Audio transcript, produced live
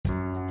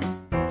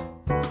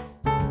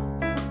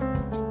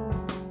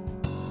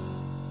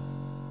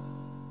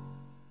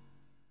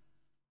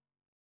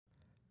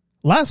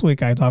Last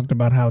week, I talked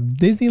about how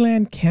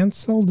Disneyland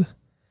canceled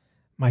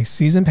my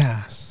season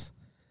pass.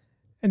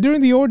 And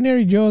during the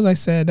Ordinary Joes, I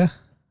said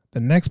the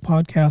next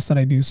podcast that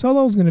I do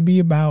solo is going to be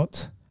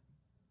about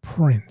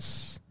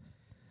Prince.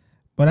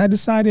 But I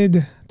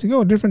decided to go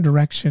a different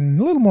direction,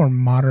 a little more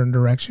modern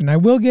direction. I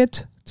will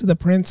get to the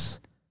Prince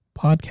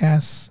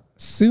podcast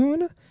soon.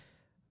 There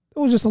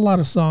was just a lot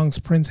of songs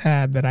Prince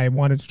had that I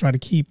wanted to try to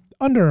keep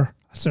under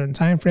a certain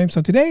time frame.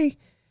 So today,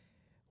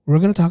 we're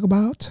going to talk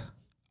about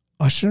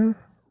Usher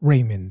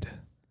Raymond.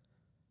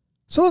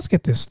 So let's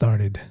get this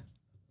started.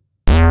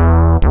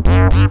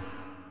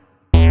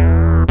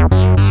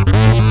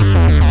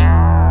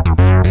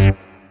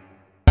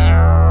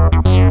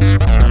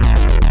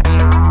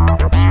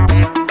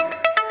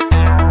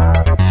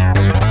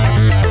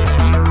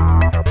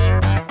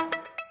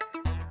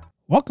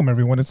 Welcome,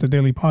 everyone. It's the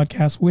Daily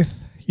Podcast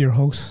with your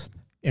host,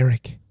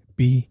 Eric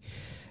B.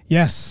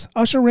 Yes,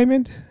 Usher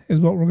Raymond is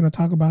what we're going to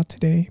talk about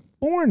today.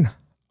 Born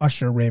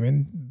Usher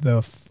Raymond,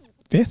 the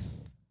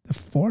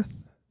 4th,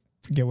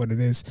 forget what it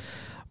is.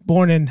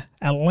 Born in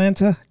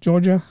Atlanta,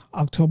 Georgia,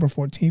 October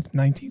 14th,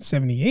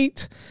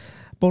 1978.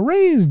 But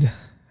raised,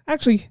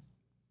 actually,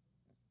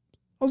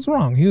 I was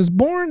wrong. He was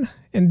born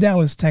in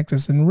Dallas,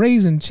 Texas, and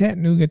raised in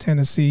Chattanooga,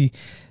 Tennessee,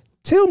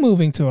 till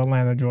moving to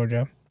Atlanta,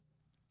 Georgia.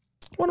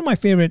 One of my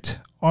favorite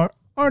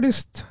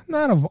artists,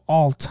 not of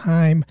all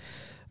time,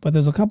 but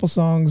there's a couple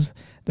songs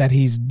that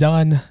he's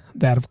done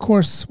that, of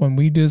course, when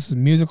we do this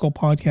musical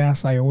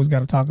podcast, I always got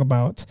to talk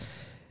about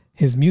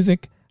his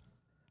music.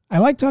 I'm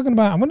going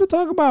to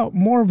talk about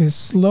more of his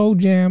slow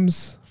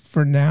jams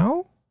for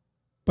now,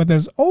 but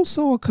there's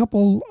also a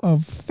couple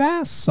of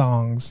fast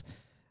songs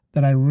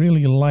that I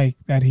really like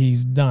that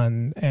he's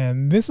done.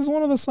 And this is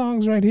one of the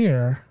songs right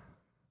here.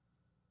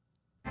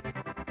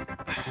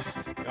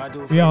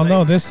 We all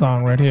know this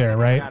song right here,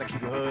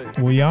 right?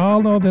 We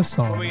all know this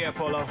song. Where we at,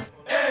 Polo?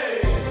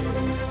 Hey!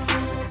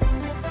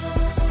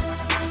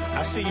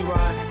 I see you,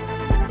 Ron.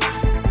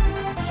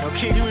 Yo,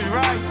 kid, you was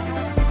right.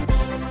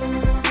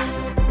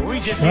 But we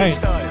just getting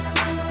started.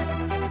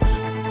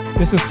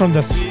 This is from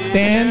the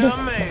Stand,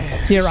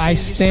 Here I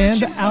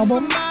Stand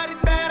album,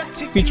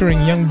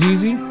 featuring Young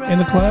Jeezy in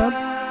the club.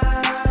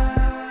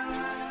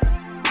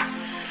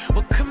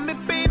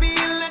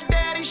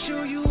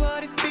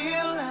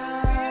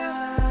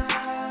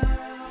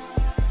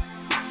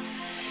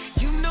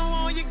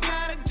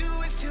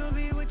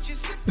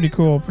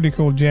 Pretty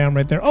cool jam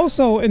right there.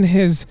 Also, in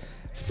his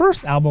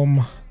first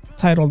album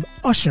titled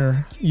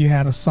Usher, you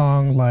had a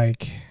song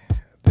like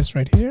this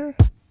right here.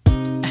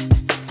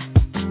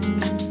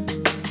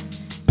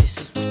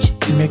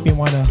 You make me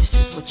wanna.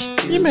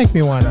 You make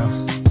me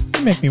wanna.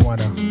 You make me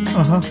wanna.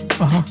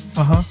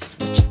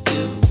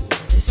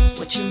 This is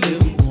what you do.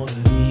 You wanna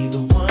be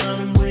the one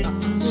I'm with.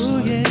 So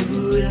yeah.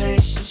 New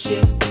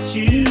relationship with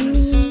you.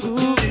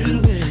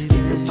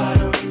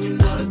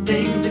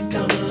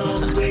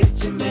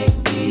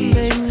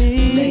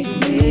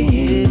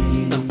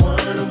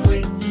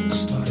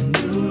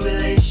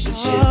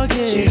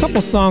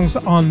 Couple songs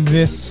on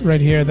this right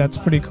here that's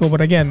pretty cool,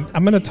 but again,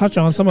 I'm going to touch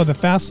on some of the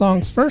fast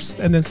songs first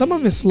and then some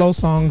of his slow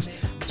songs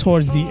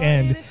towards the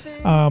end.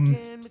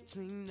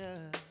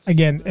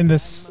 Again, in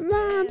this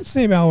the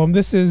same album,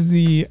 this is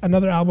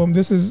another album.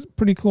 This is a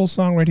pretty cool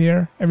song right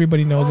here.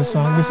 Everybody knows this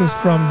song. This is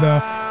from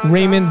the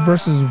Raymond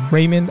versus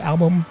Raymond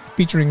album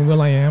featuring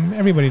will.i.am.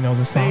 Everybody knows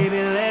this song. Baby,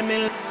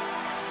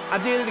 I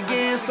did it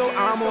again, so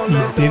I'm gonna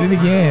let did it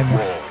again.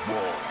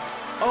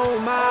 Oh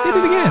my. Did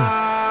it again.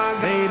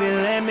 Baby,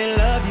 let me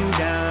love you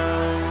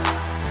down.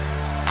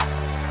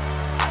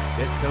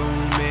 There's so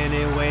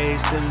many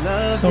ways to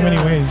love you. So many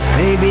ways.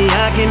 Baby,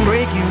 I can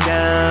break you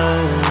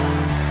down.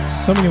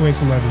 So many ways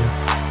to love you.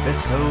 There's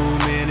so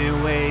many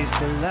ways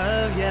to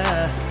love you.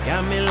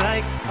 Got me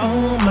like,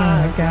 oh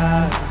my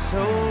God, I'm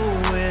so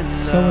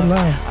in love.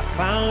 I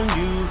found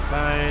you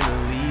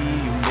finally.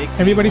 You make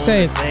everybody me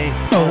say it. Say,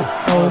 oh,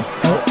 oh,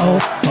 oh, oh,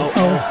 oh,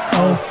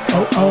 oh,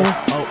 oh, oh, oh.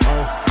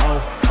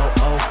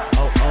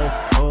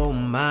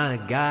 My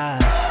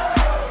gosh.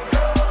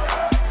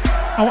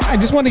 I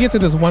just want to get to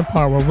this one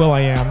part where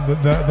will.i.am,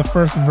 the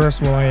first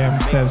verse will.i.am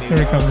says, here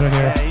he comes right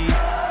here.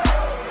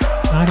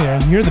 Not here.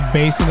 You hear the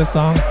bass in the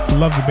song?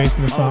 Love the bass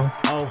in the song.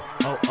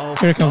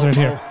 Here it comes right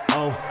here.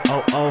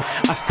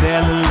 I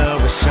fell in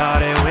love with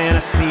Shawty when I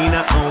seen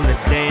her on the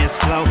dance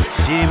floor.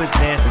 She was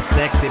dancing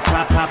sexy,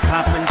 pop,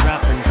 popping,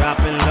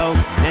 dropping low.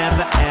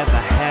 Never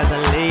ever has a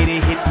lady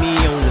hit me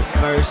on the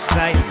first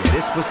sight.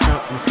 This was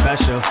something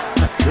special.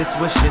 This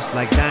was just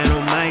like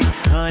dynamite.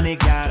 Honey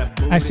got a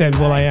booty. I said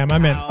will.i.am. I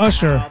meant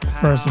Usher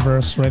first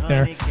verse right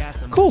there.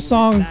 Cool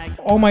song.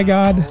 Oh my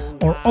God,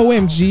 or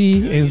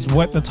OMG is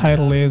what the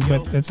title is,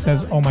 but it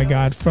says oh my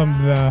God from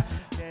the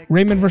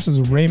Raymond versus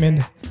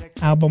Raymond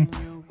album.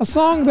 A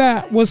song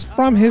that was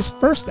from his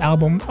first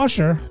album,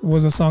 Usher,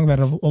 was a song that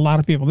a lot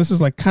of people, this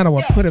is like kind of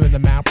what put him in the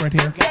map right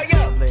here.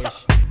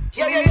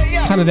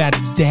 Kind of that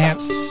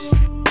dance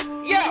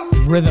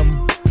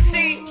rhythm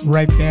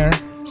right there.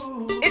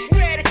 It's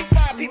rare that you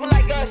find people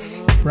like us.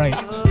 Right.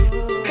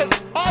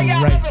 Cause all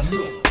y'all Right. brothers,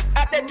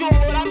 I out there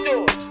doing what I'm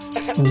doing.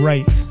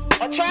 Right.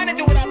 I'm trying to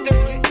do what I'm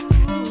doing.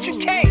 But you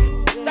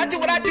can't. So I do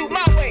what I do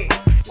my way.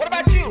 What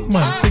about you? Come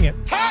on, sing it.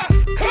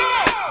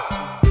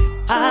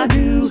 I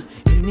do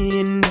any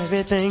and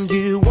everything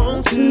you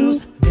want to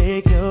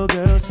make your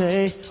girl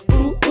say,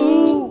 ooh,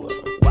 ooh,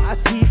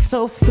 why's he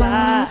so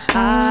fly?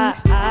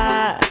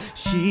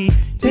 She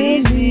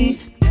tease me,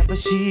 never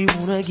she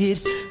wanna get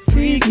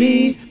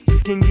freaky. You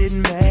can get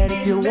mad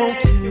if you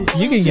want to.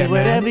 You can get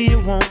whatever mad. you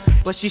want,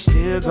 but she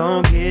still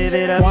gon' give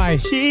it up. Why?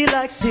 She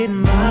likes it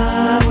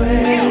my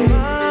way.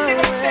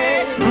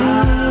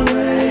 My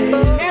way.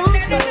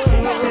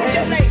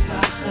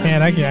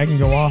 Man, I can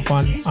go off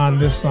on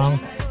this song.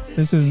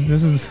 This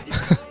is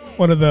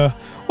one of the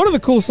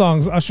cool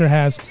songs Usher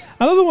has.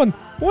 Another one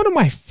of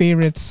my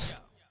favorites.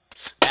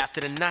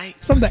 After the night.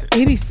 It's from the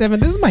 87.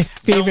 This is my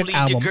favorite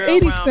album.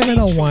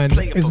 8701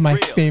 is my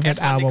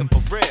favorite album.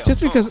 Just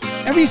because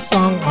every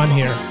song on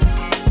here,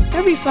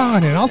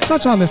 and I'll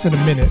touch on this in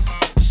a minute.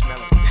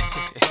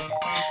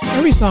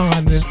 Every song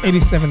on this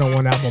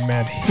 8701 album,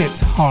 man,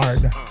 hits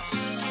hard.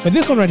 But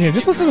this one right here,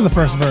 just listen to the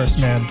first verse,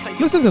 man.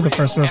 Listen to the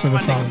first verse of the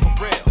song.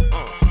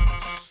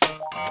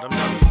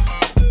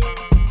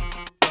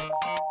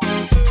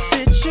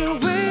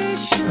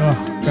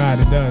 Oh, God,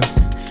 it does.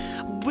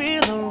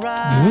 We'll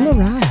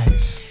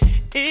arise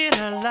in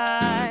our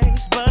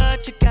lives,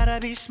 but you gotta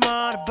be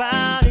smart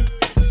about it.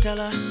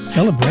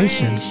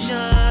 Celebration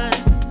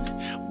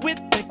with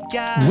the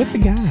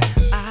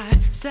guys. I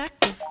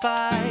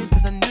sacrificed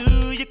because I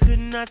knew you could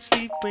not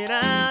sleep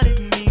without it.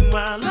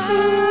 Meanwhile,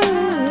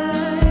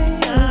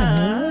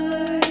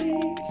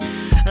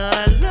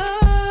 I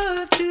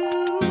loved you.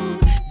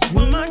 You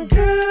were my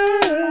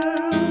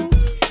girl.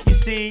 You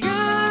see,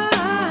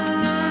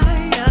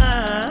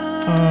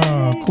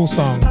 cool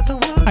song.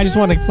 I just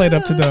want to play it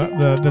up to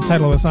the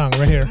title of the song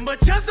right here.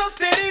 But you're so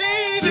steady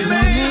leaving,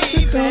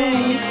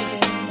 baby.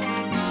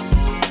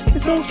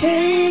 It's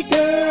okay,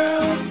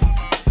 girl.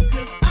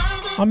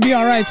 I'm gonna be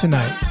all right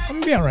tonight.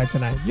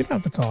 You don't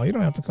have to call.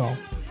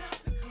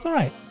 It's all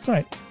right.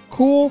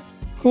 Cool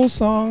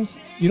song.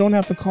 You don't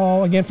have to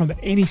call. Again, from the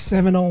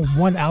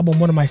 8701 album,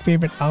 one of my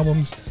favorite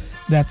albums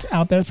that's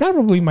out there. It's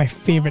probably my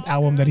favorite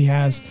album that he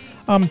has.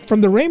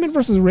 From the Raymond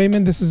versus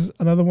Raymond, this is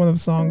another one of the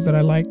songs that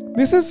I like.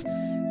 This is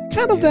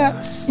kind of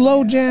that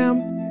slow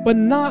jam, but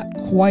not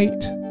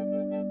quite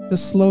the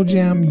slow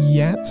jam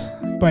yet.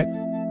 But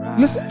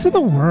listen to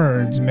the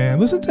words, man.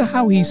 Listen to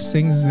how he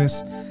sings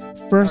this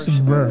first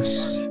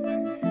verse.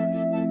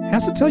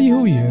 Has to tell you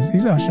who he is.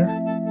 He's Usher.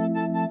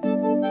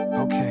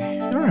 Okay.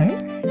 All right.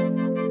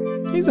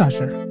 He's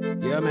Usher.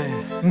 Yeah,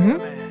 man. Mm-hmm.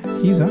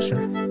 He's Usher.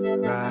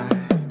 Right.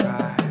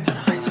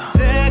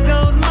 There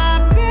goes my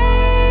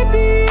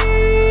baby.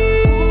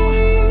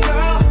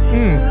 Girl.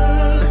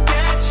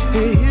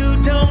 You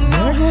don't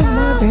know there goes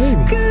my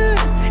baby. Good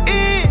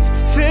it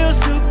feels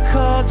to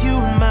call you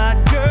my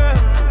girl.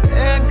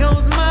 There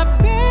goes my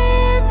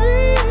baby.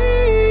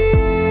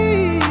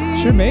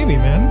 It's your baby,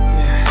 man.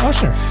 It's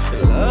Usher.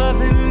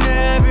 Loving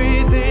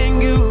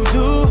everything you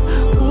do,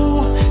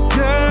 ooh,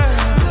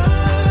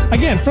 girl.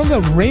 Again, from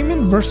the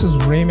Raymond versus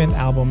Raymond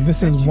album,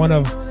 this is one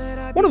of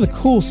the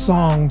cool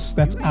songs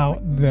that's out.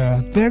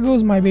 There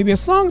Goes My Baby, a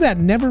song that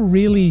never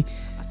really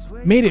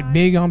made it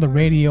big on the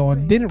radio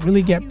and didn't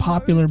really get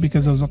popular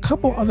because there was a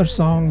couple other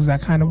songs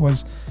that kind of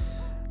was,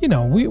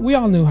 we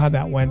all knew how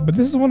that went. But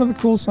this is one of the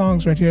cool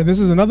songs right here. This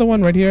is another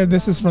one right here.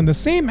 This is from the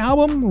same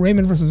album,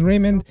 Raymond versus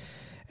Raymond.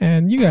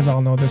 And you guys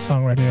all know this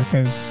song right here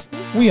because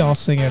we all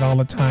sing it all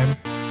the time.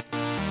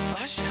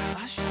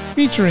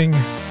 Featuring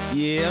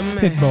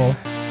Pitbull.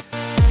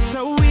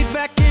 So we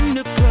back in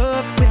the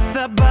club with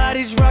the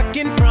bodies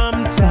rocking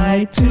from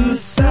side to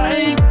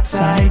side,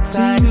 side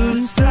to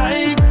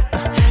side.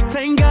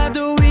 Thank God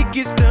the week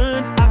is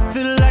done. I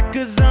feel like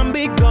a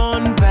zombie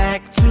gone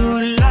back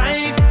to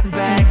life,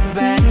 back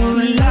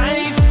to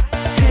life.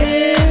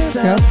 Hands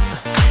up.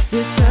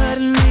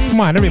 Come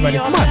on, everybody,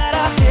 come on.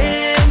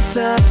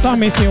 Song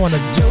makes me want to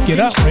just get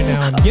up right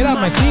now and get out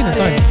my seat and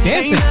start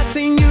dancing. I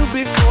seen you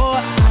before.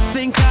 I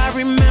think I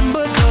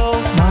remember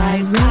those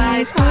eyes.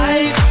 Cause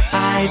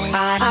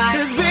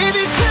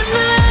baby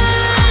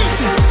tonight,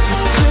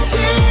 the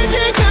DJ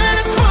got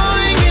us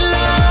falling in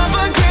love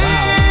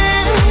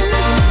again.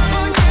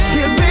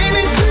 Yeah,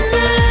 baby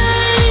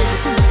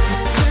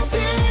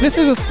tonight. This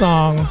is a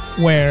song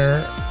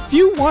where if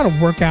you want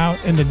to work out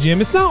in the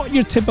gym, it's not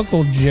your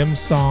typical gym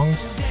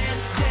songs.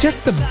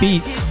 Just the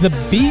beat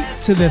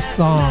to this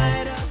song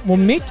will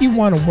make you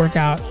want to work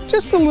out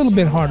just a little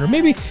bit harder.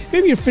 Maybe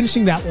you're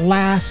finishing that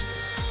last,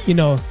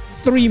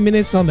 3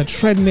 minutes on the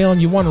treadmill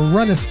and you want to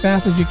run as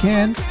fast as you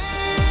can.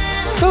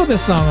 Throw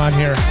this song on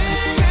here.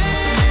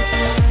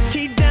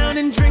 Keep down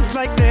and drinks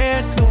like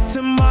there's no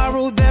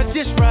tomorrow. That's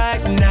just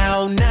right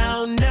now.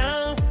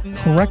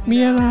 Correct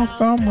me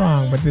if I'm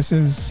wrong, but this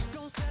is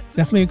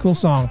definitely a cool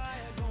song.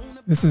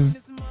 This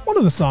is one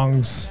of the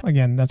songs,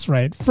 again, that's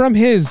right, from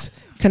his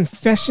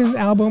Confession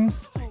album.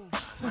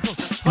 You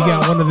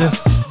got one of the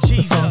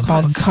song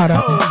called Caught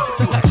Up.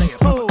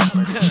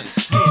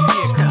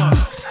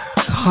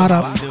 Caught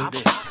Up.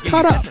 It's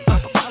Cut up.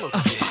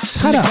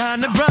 Cut up.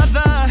 Kind of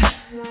brother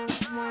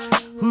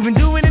who been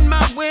doing it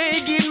my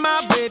way, getting my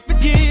way for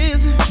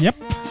years. Yep.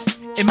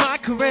 In my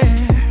career,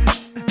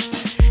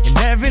 and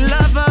every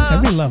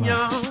lover,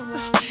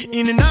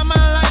 in and out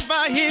my life,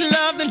 I hear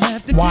love and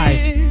laughter.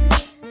 Why?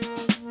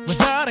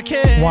 Without a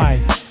care. Why?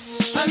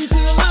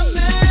 Until I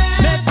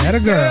Met a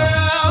girl.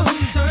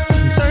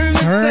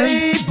 Turn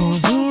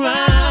tables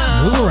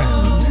around. Move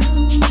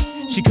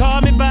around. She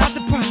caught me by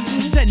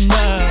surprise at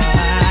night.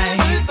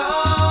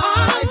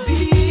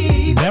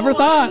 Never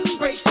thought.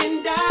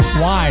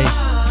 Why?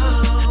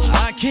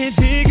 I can't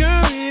figure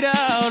it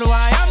out.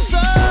 Why I'm so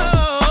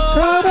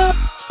Cut up.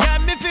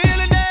 got me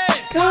feeling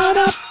it. Cut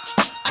up.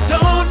 I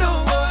don't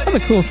know what.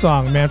 Another cool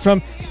song, man,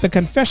 from the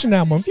Confession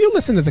album. If you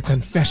listen to the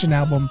Confession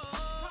album,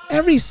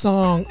 every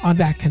song on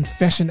that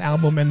Confession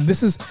album, and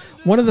this is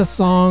one of the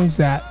songs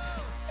that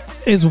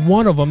is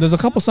one of them. There's a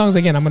couple songs,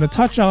 again, I'm going to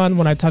touch on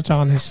when I touch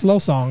on his slow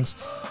songs.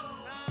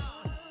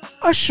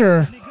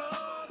 Usher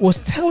was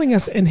telling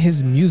us in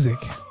his music,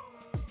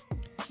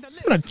 I'm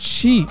going to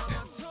cheat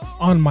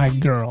on my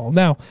girl.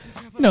 Now,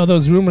 you know,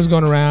 those rumors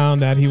going around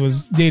that he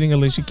was dating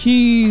Alicia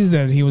Keys,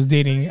 that he was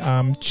dating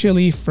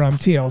Chili from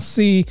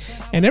TLC,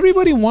 and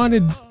everybody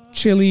wanted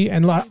Chili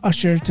and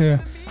Usher to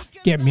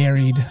get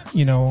married.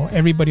 You know,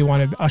 everybody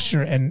wanted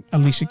Usher and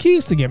Alicia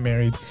Keys to get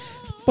married.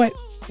 But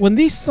when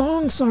these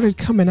songs started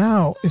coming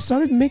out, it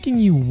started making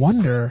you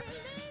wonder,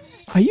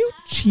 are you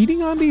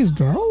cheating on these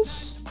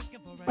girls?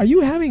 Are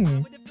you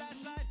having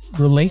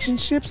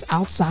relationships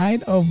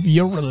outside of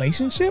your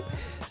relationship?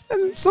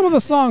 And some of the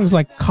songs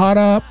like Caught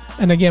Up,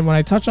 and again, when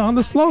I touch on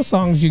the slow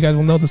songs, you guys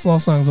will know the slow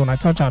songs when I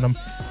touch on them.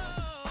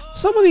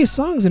 Some of these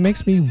songs, it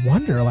makes me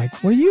wonder,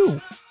 like, were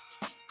you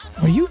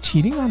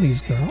cheating on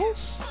these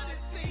girls?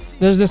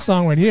 There's this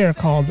song right here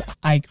called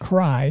I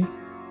Cry.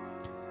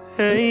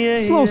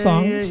 Slow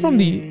song. It's from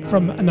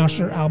an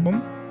Usher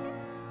album.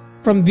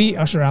 From the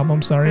Usher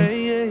album,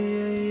 sorry.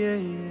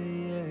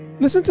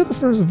 Listen to the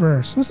first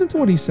verse. Listen to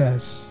what he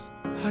says.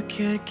 I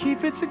can't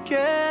keep it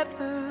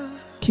together.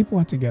 Keep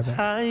what together?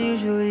 I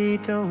usually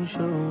don't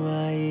show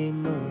my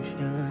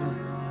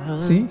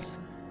emotions. See?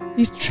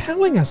 He's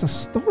telling us a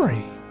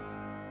story.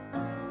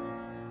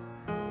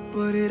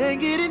 But it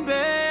ain't getting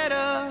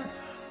better.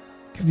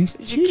 Because he's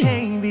You cheating.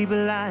 can't be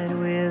blind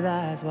with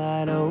eyes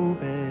wide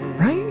open.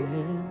 Right?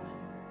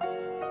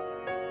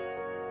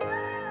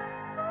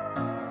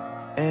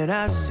 And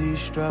I see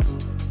struggle,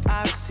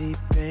 I see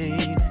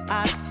pain,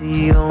 I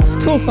see only. It's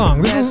a cool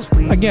song. This is,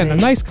 again, a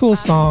nice, cool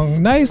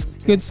song. Nice,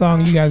 good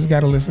song you guys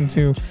got to listen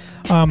to.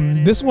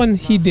 This one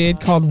he did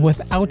called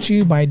Without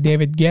You by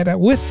David Guetta.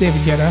 With David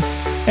Guetta.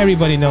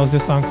 Everybody knows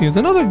this song too. It's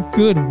another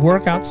good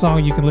workout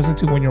song you can listen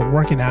to when you're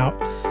working out.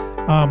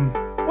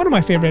 One of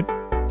my favorite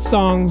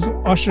songs,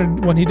 Usher,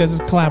 when he does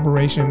his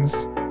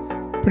collaborations.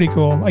 Pretty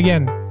cool.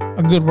 Again,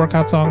 a good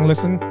workout song.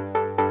 Listen.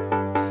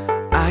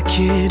 I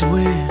can't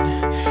win,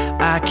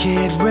 I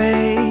can't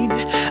reign,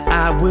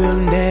 I will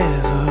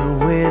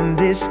never win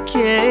this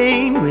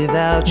game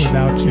without you.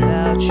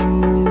 Without you.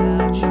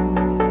 Without you.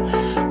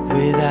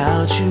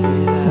 Without you.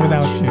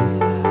 Without you.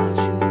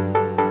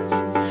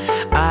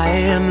 I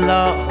am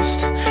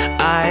lost,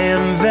 I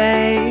am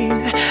vain,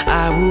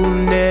 I will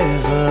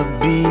never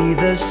be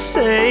the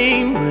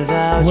same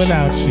without you.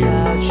 Without you.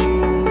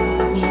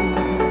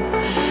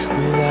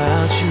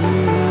 Without you.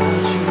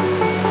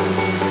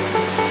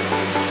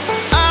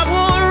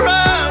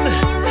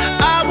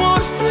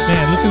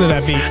 Man, listen to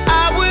that beat.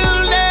 I will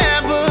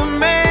never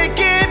make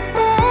it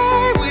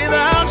by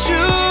without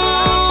you.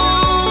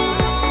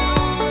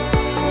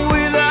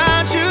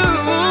 Without you.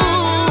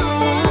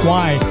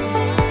 Why?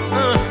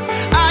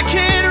 I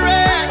can't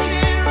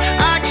rest.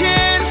 I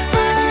can't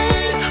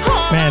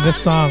fight. Man, this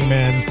song,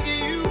 man.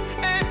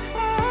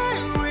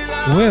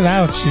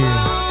 Without you.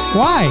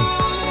 Why?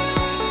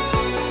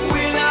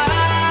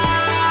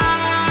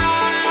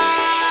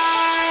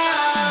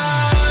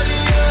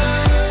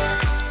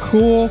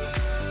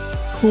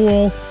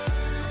 Cool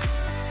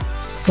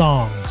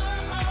song.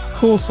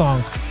 Cool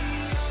song.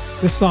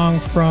 This song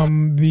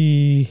from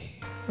the,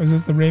 was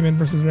this the Raymond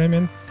versus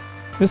Raymond?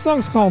 This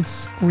song's called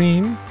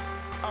Scream.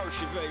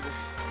 Usher, baby.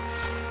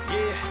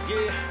 Yeah.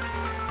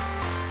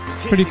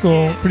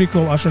 Pretty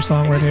cool Usher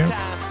song right here.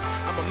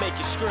 I'ma make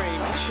you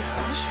scream. Usher.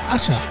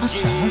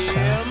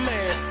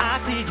 I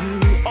see you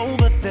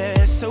over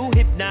there, so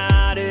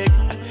hypnotic.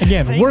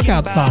 Again,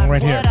 workout song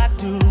right here.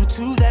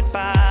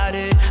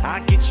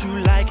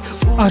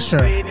 Usher,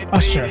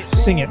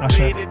 sing it,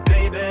 Usher.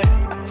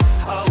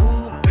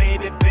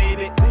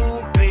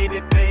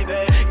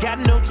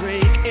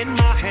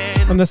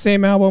 From the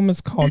same album, it's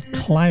called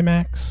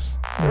Climax.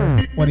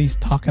 What he's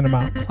talking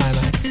about,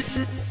 Climax.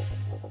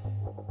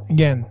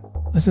 Again,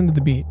 listen to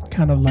the beat,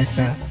 kind of like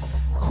that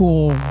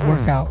cool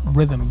workout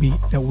rhythm beat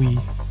that we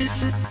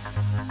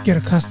get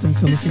accustomed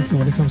to listening to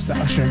when it comes to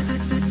Usher.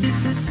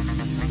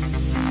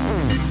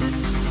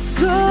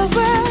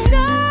 Going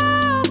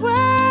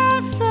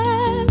nowhere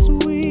fast,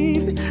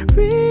 we've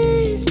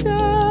reached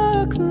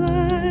the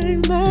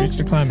climax.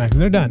 climax.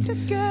 They're done.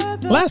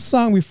 Last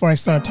song before I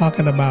start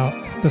talking about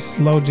the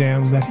slow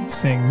jams that he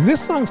sings. This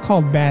song's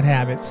called Bad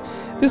Habits.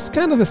 This is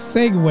kind of the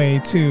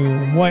segue to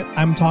what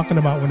I'm talking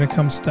about when it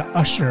comes to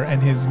Usher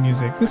and his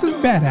music. This is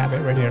Bad Habit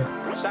right here.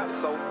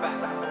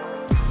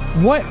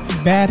 What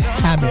bad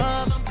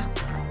habits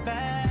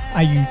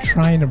are you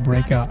trying to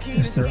break up,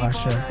 Mr.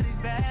 Usher?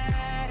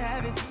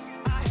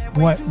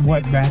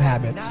 What bad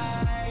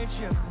habits?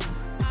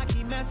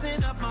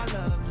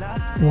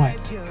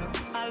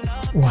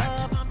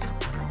 What?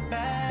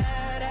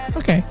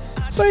 Okay,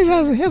 so he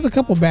has a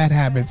couple bad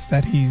habits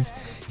that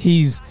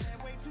he's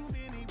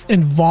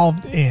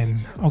involved in.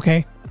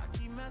 Okay,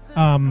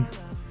 a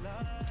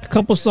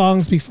couple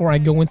songs before I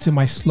go into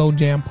my slow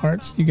jam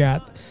parts. You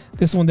got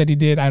this one that he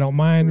did, I Don't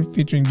Mind,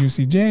 featuring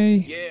Juicy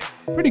J.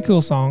 Pretty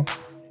cool song.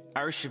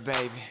 Usher,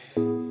 baby.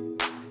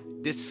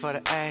 This is for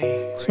the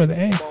A. It's for the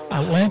A,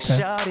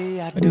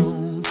 Atlanta. But he's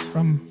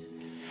from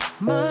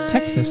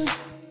Texas.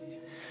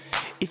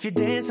 If you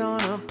dance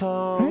on a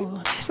pole,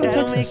 Right? He's from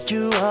that'll Texas. make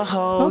you a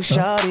hoe. Also.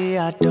 Shawty,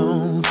 I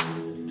don't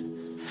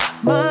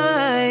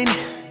mind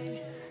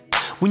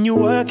when you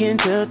work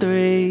until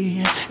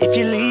 3. If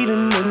you're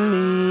leaving with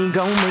me,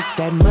 go make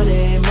that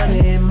money.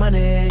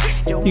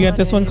 You got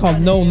this one called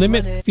No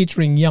Limit,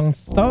 featuring Young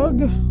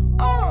Thug.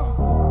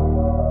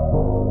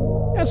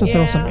 Has to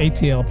throw some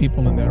ATL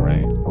people in there,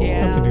 right?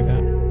 Have to do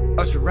that.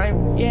 Usher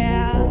Raymond.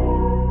 Yeah.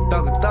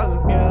 Thugger.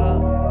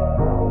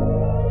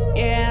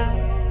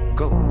 Yeah.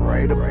 Go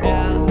right up.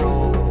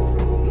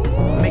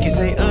 Make it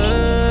say,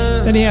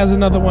 Then he has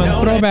another one,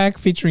 Throwback,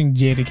 featuring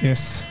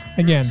Jadakiss.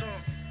 Again,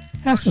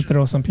 has to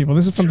throw some people.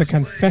 This is from the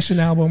Confession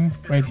album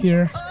right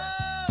here.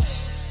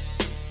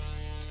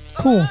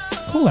 Cool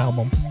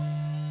album.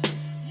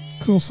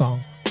 Cool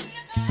song.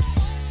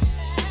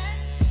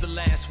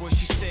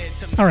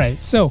 All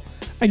right, so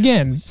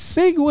again,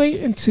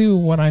 segue into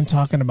what I'm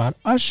talking about.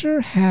 Usher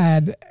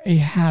had a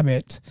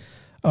habit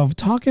of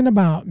talking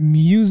about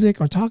music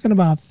or talking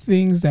about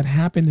things that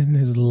happened in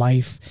his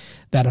life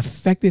that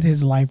affected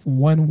his life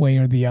one way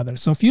or the other.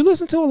 So if you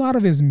listen to a lot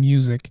of his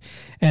music,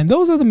 and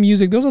those are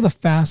the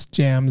fast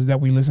jams that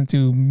we listen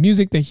to,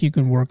 music that you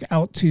can work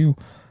out to,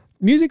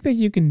 music that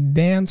you can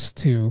dance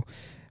to,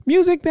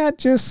 music that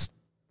just,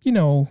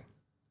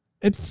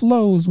 it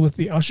flows with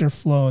the Usher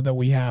flow that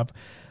we have.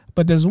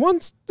 But there's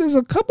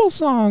a couple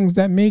songs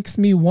that makes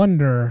me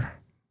wonder,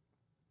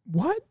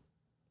 what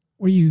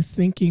were you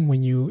thinking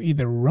when you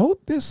either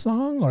wrote this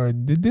song, or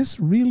did this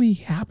really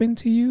happen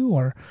to you,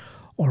 or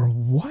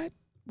what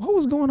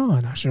was going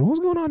on, Usher? What was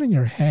going on in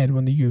your head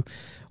when you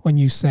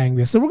sang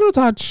this? So we're going to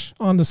touch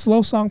on the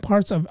slow song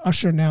parts of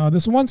Usher now.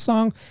 This one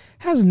song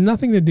has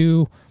nothing to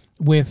do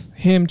with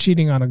him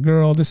cheating on a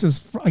girl. This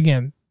is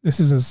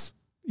his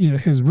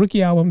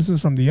rookie album. This is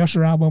from the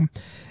Usher album,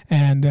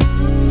 and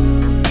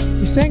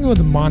he sang it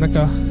with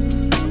Monica.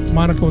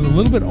 Monica was a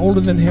little bit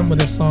older than him when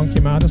this song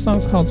came out. The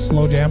song's called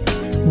Slow Jam.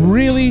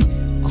 Really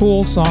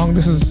cool song.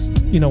 This is,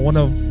 one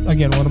of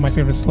my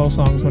favorite slow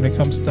songs when it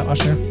comes to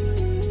Usher.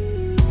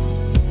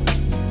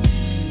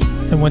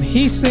 And when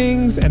he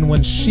sings and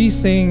when she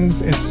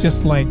sings, it's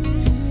just like,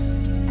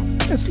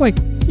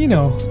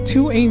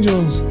 two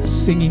angels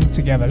singing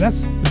together.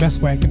 That's the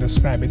best way I can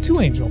describe it.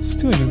 Two angels.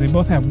 They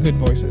both have good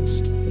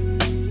voices.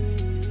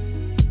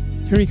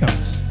 Here he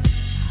comes.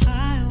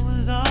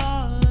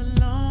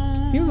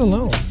 He was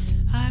alone.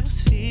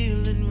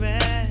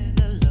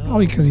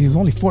 Probably because he was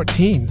only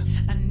 14.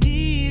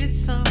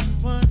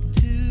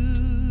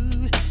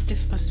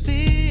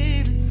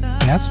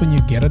 That's when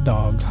you get a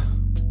dog.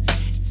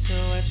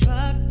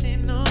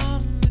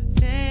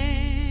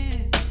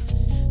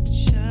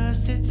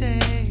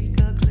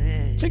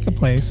 Take a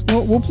place.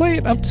 We'll play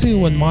it up to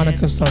when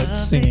Monica starts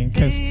singing,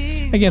 because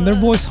again, their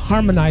voice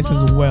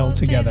harmonizes well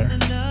together.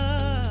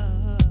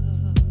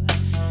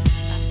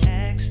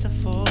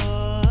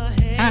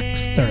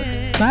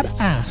 Axter, not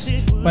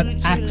asked, but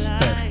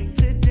Axter.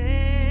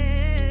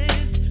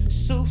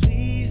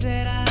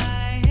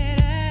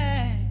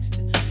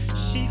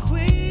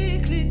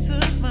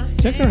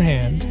 Took her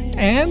hand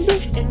and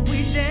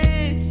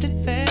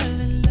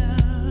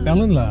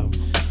fell in love.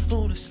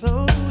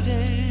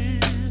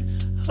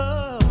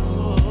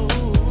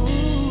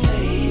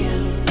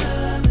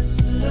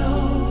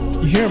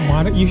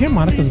 You hear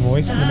Monica's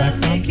voice in the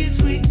background?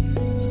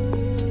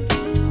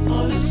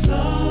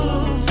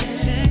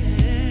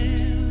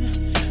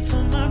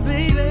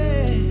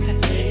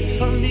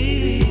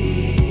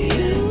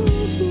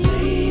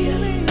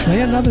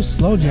 Play another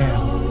slow jam.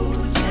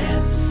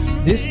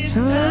 This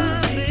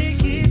time,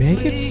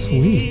 make it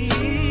sweet.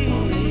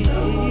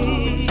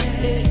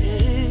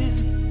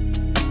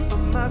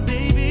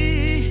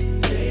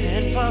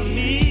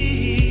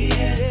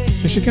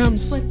 Here she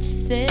comes. What you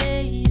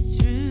say is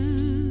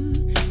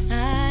true.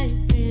 I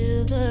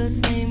feel the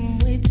same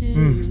way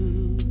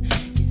too.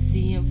 You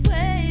see, I've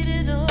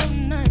waited all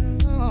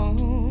night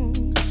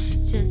long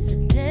just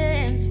to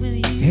dance with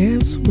you.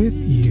 Dance with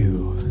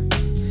you.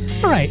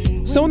 All right.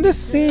 So in this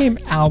same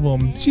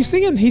album, he's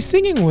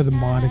singing with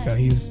Monica.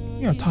 He's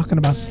talking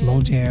about slow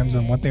jams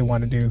and what they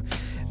want to do.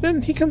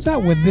 then he comes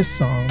out with this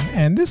song,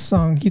 and this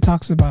song he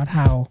talks about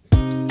how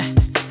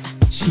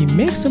she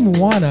makes him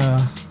wanna,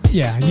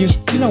 yeah, you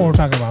know what we're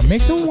talking about.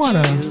 Makes him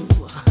wanna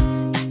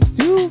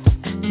do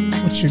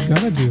what you're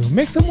gonna do.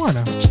 Makes him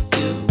wanna.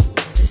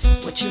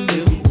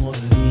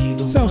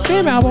 So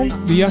same album,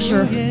 the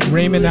Usher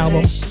Raymond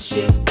album.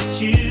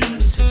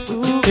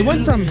 It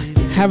went from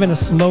having a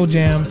slow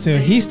jam to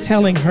he's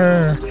telling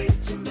her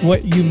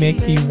what you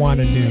make me want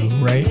to do,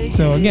 right?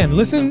 So again,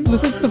 listen to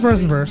the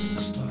first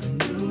verse.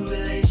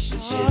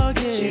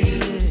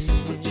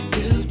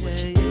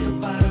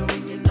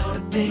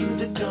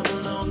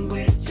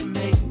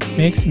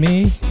 Makes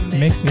me,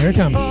 here it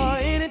comes.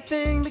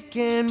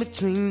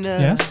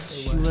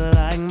 Yes.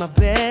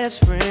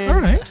 All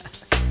right.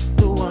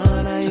 The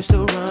one I used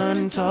to run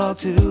and talk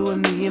to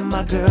when me and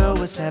my girl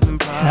was having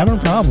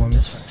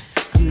problems.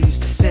 You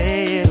used to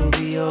say it'll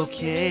be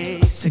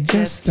okay.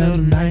 Suggest the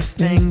nice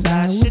things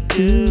I would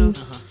do.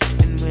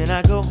 And when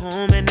I go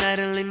home at night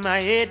and lay my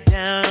head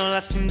down, all I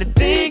seem to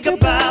think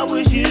about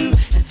was you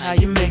and how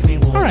you make me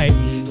want. All right.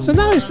 So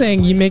now he's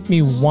saying you make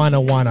me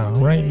wanna,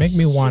 right? Make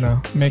me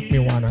wanna.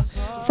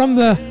 From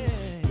the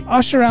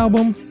Usher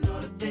album,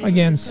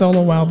 again,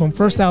 solo album,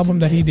 first album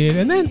that he did.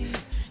 And then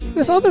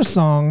this other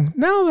song,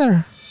 now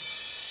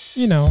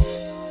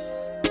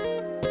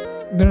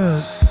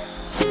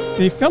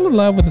they fell in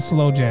love with the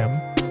slow jam.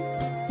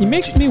 He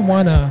makes me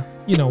wanna.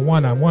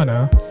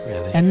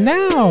 Really? And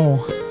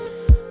now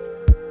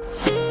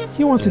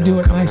he wants to do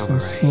it nice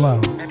and slow.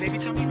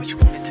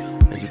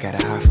 You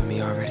got a high for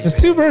me already. There's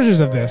two versions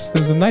of this.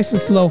 There's a nice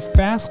and slow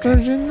fast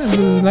version, and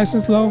there's a nice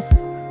and slow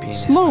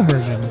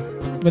version.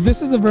 But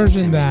this is the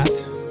version that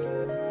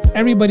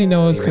everybody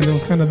knows because it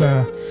was kind of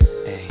the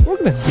we're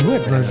gonna do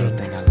it version,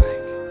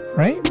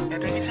 right?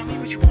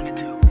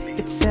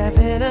 It's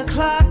 7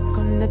 o'clock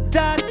on the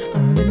dot.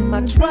 I'm in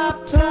my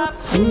drop top,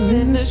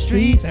 cruising the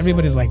streets.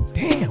 Everybody's like,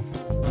 damn,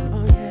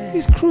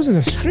 he's cruising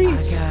the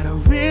streets. I got a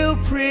real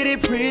pretty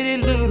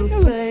little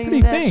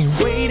thing that's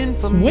waiting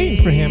for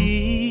him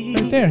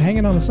right there,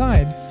 hanging on the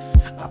side.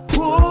 I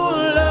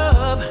pull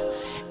up,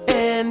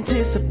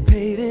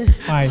 anticipating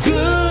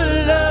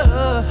good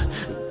love.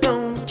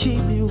 Don't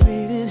keep me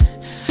waiting.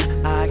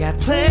 I got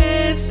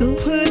plans to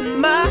put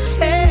my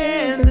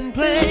hands in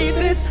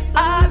places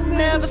I've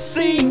never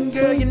seen.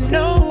 Girl, you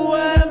know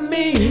what I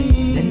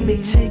mean. Let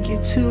me take you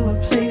to a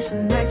place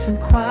nice and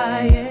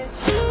quiet.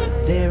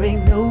 There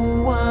ain't no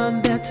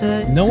one there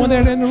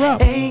to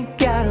interrupt. Ain't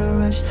gotta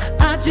rush.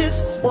 I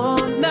just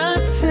wanna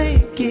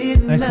take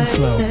it nice and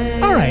slow.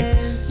 All right.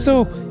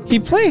 So he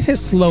played his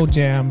slow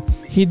jam.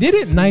 He did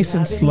it nice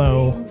and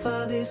slow,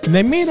 and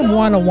they made him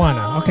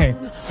wanna. Okay.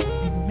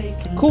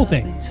 Cool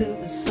thing.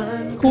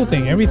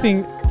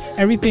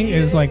 Everything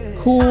is like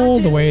cool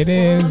the way it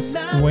is,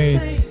 the way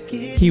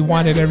he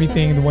wanted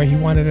everything,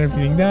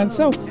 done.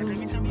 So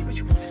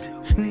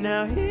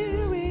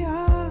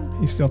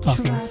he's still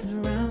talking.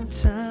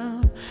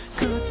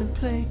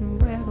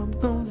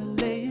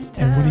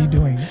 And what are you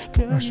doing,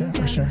 Usher?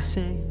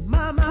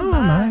 My.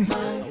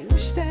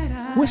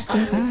 Wish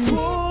that I pull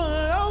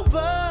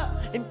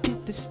over and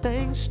get this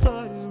thing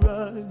started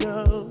right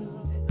now.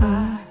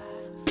 I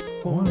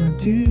wanna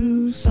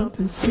do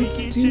something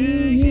freaky to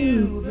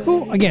you.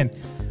 Cool. Again,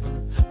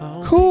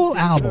 cool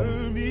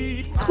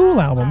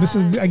album. This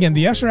is again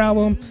the Usher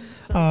album,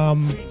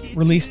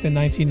 released in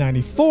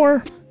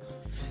 1994.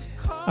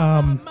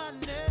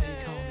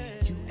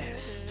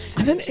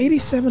 And then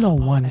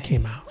 8701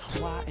 came out.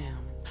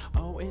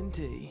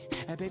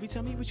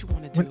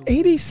 When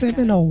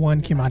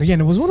 8701 came out, again,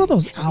 it was one of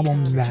those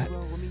albums that,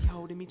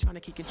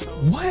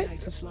 what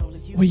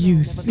were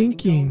you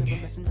thinking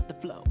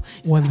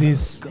when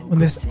this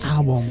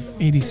album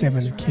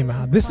 87 came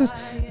out? This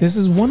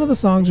is one of the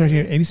songs right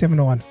here,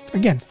 8701.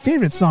 Again,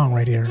 favorite song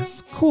right here.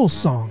 Cool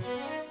song.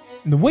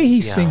 And the way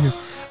he sings is,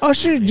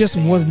 Usher just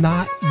was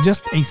not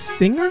just a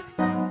singer.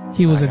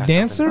 He was a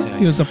dancer.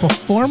 He was a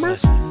performer.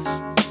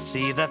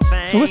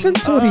 So listen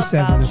to what he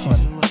says in this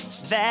one.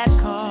 That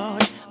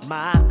caught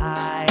my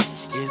eye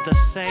is the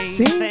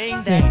same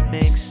thing that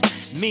makes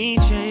me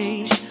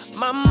change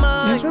my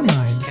mind.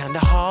 Kinda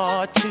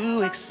hard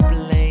to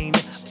explain,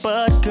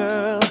 but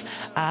girl,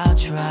 I'll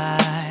try.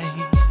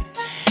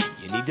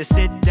 You need to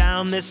sit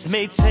down, this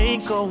may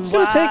take a while. It's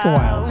gonna take a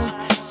while.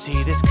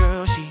 See this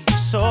girl, she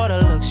sorta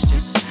looks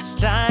just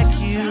like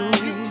you.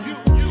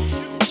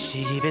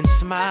 She even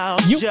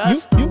smiles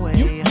just the way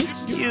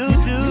you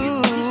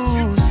do.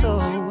 So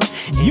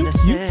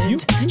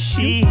innocent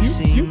she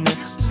seemed,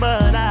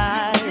 but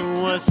I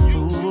was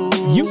fooled.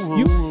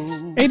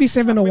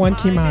 8701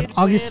 came out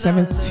August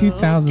 7th,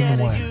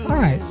 2001. All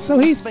right, so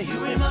he's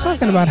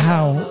talking about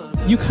how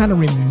you kind of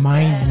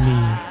remind me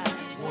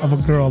of a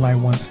girl I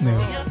once knew.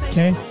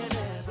 Okay,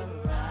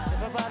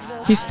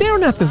 he's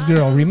staring at this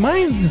girl.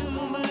 Reminds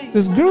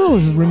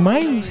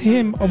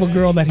him of a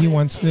girl that he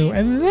once knew,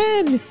 and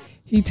then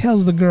he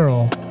tells the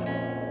girl.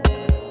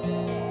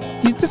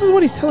 This is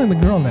what he's telling the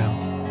girl now.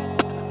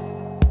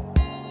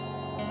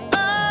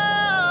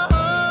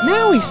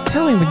 Now he's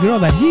telling the girl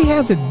that he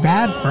has it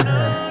bad for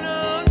her,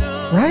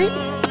 right?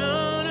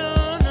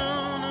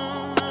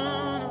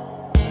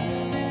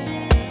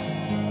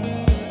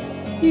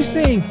 He's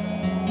saying,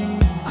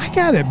 I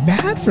got it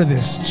bad for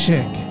this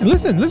chick. And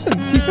listen,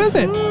 he says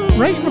it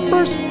right in the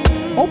first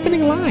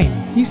opening line.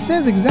 He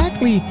says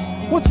exactly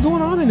what's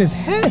going on in his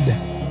head.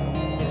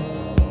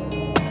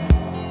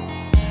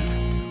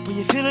 When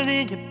you feel it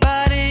in your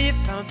body, you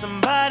found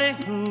somebody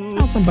who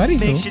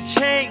makes you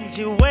change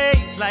your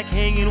ways, like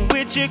hanging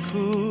with your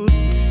crew.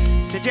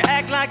 Said you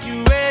act like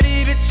you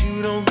ready, but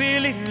you don't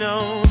really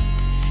know.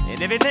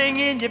 And everything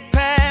in your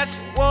past,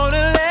 you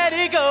wanna let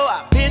it go.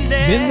 I've been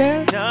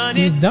there, done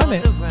he's it, done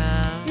it.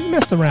 Around. He's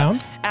messed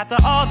around. After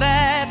all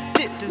that,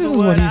 this is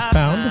what he's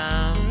found.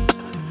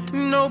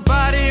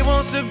 Nobody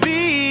wants to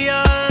be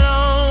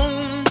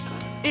alone.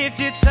 If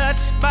you're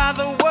touched by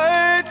the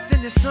words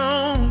in the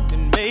song,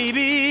 then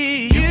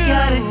maybe you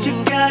got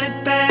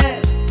it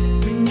bad.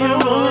 When you're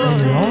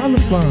on the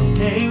phone,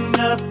 hang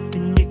up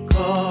and you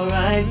call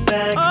right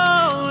back.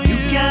 Oh, you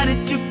got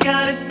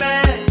it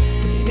bad.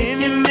 And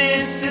if you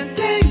miss a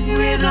day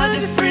without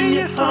your friend,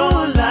 your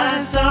whole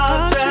life's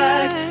off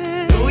track.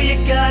 Know you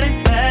got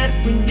it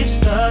bad when you're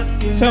stuck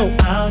in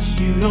the house.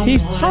 You don't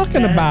he's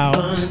talking about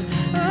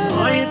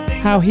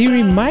how he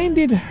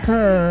reminded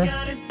her,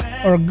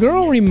 or a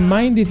girl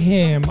reminded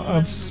him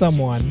of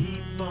someone.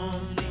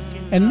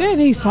 And then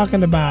he's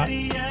talking about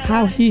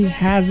how he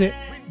has it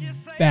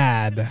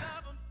bad.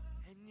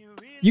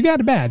 You got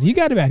it bad. You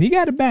got it bad. He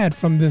got it bad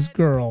from this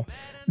girl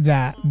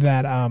that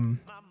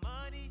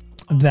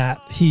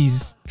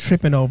he's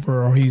tripping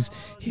over, or he's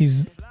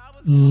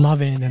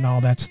loving and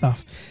all that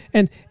stuff.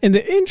 And in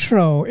the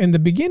intro, in the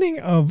beginning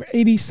of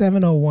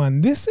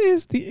 8701, this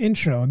is the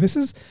intro. This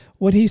is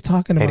what he's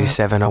talking about.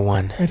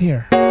 8701. Right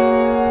here.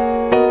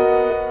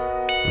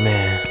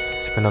 Man,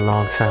 it's been a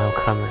long time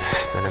coming.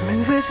 It's been a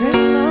minute. It's been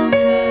a long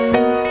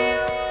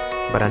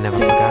time. But I never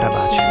forgot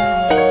about you.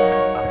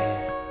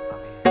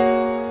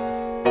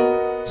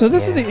 So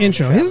this is the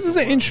intro. This is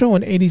the intro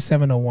in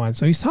 8701.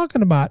 So he's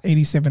talking about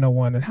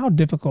 8701 and how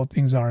difficult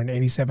things are in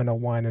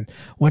 8701 and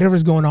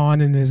whatever's going on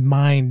in his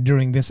mind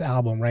during this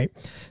album, right?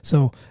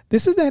 So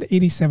this is that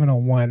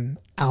 8701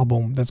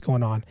 album that's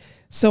going on.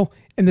 So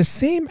in the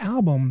same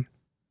album,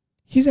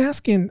 he's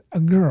asking a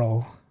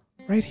girl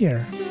right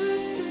here.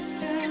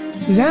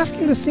 He's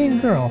asking the same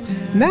girl.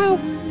 Now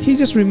he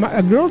just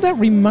a girl that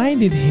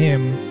reminded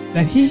him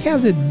that he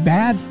has it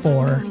bad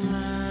for.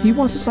 He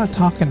wants to start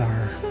talking to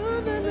her.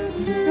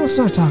 He wants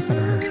to start talking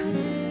to her.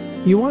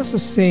 He wants to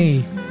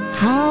say,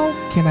 how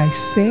can I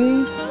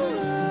say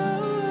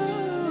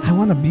I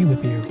want to be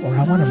with you, or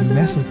I want to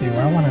mess with you,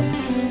 or I want to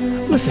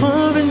listen.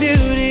 Foreign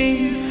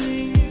beauty,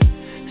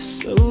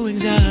 so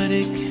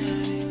exotic.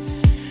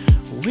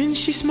 When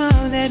she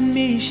smiled at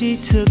me, she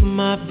took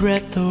my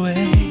breath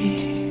away.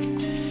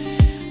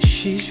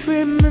 She's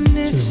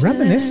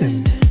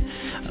reminiscent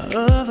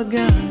of a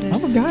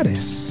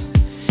goddess.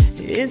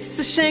 It's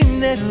a shame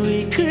that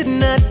we could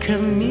not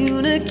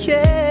communicate.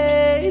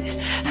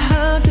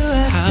 How do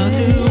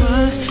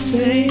I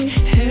say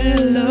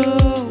hello?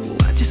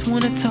 I just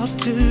wanna talk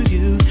to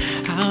you.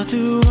 How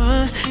do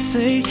I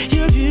say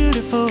you're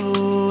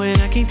beautiful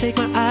and I can't take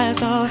my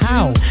eyes off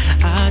you?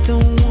 I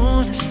don't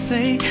wanna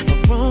say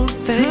the wrong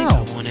thing.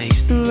 I wanna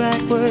use the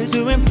right words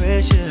to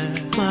impress you,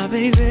 my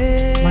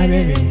baby. My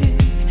baby.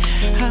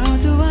 How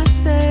do I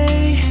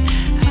say?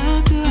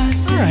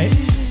 All right.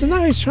 So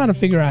now he's trying to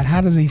figure out,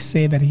 how does he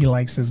say that he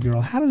likes this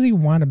girl? How does he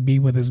want to be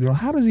with this girl?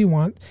 How does he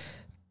want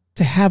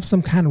to have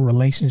some kind of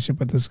relationship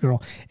with this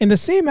girl? In the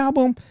same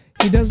album,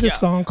 he does this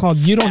song called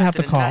You Don't Have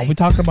to Call. We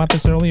talked about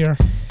this earlier.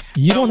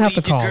 You don't have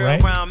to call,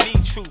 right?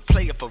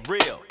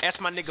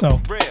 So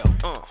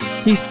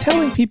he's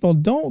telling people,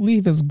 don't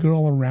leave his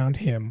girl around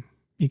him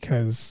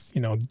because,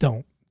 you know,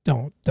 don't,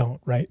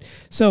 right?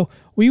 So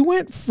we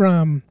went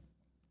from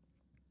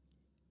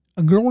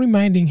a girl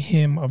reminding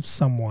him of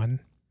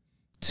someone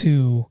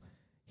to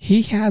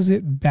he has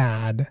it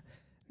bad.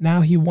 Now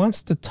he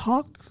wants to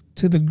talk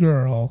to the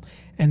girl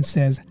and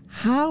says,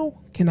 how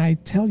can I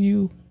tell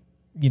you,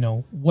 you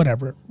know,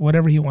 whatever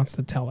he wants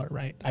to tell her,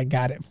 right? I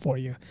got it for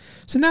you.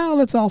 So now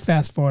let's all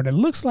fast forward. It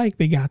looks like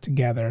they got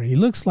together. He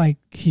looks like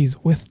he's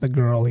with the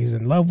girl. He's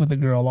in love with the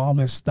girl, all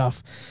this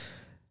stuff.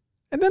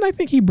 And then I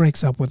think he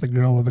breaks up with the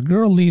girl, or the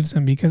girl leaves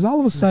him because all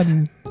of a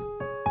sudden,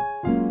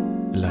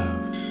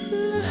 love.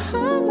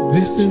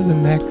 This is the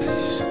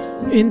next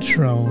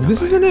intro.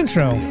 This is an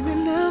intro.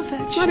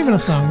 It's not even a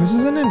song. This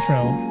is an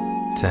intro.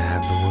 To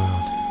have the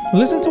world.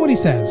 Listen to what he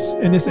says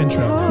in this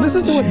intro.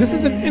 Listen to what, this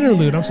is an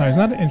interlude. I'm sorry, it's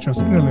not an intro,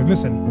 it's an interlude.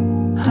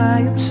 Listen.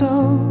 I am so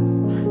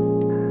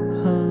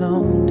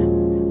alone,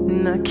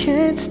 and I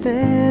can't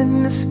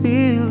stand this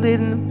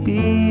feeling of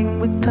being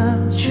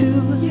without you.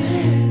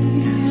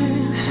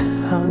 Yes,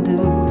 I'll do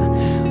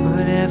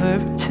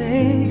whatever it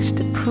takes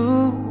to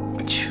prove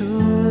I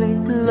truly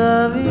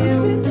love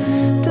you.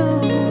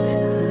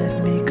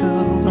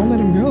 Don't let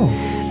him go.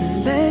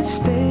 Let's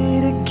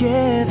stay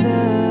together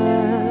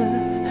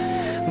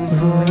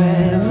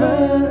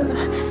forever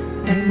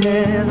and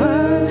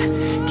ever.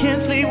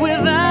 Can't sleep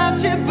without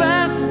you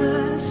by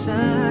my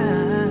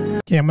side.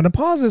 Okay, I'm gonna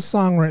pause this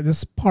song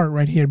this part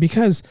right here,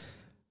 because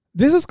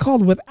this is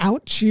called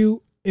Without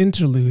You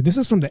interlude. This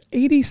is from the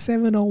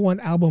 8701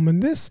 album,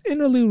 and this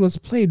interlude was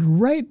played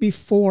right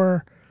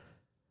before,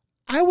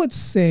 I would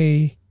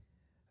say,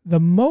 the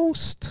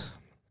most,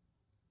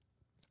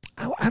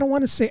 I don't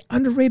want to say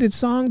underrated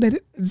song that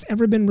has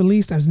ever been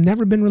released, has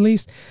never been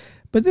released,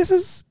 but this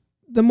is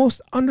the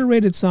most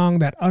underrated song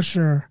that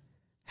Usher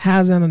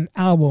has on an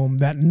album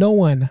that no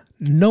one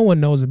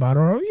knows about,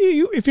 or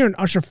if you're an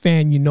Usher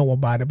fan, you know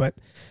about it, but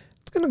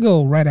it's going to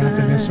go right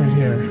after this right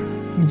here.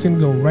 It's going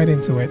to go right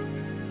into it.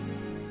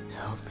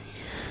 Help me.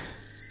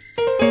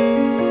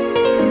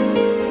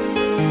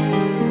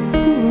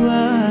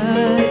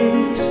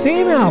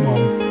 Same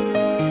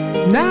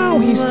album. Now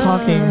he's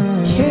talking,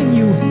 can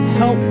you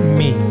help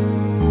me?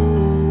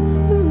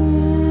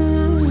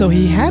 So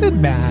he had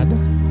it bad.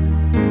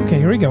 Okay,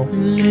 here we go.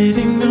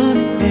 Living on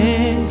the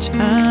edge,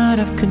 out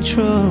of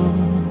control,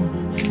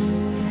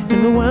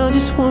 and the world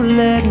just won't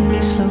let me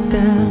slow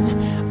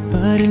down.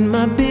 But in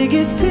my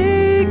biggest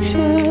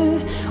picture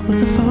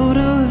was a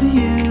photo of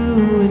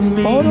you and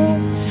me. Photo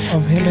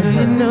of him and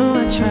her. You know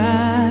I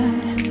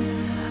tried.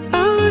 I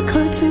work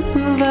hard to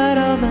provide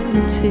all the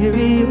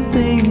material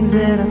things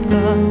that I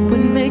thought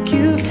would make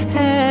you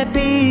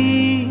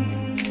happy.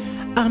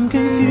 I'm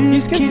confused.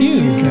 He's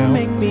confused Can you now.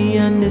 make me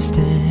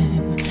understand?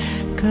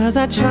 'Cause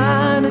I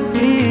try to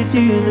give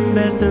you the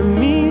best of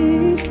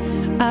me.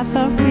 I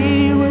thought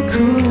we were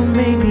cool,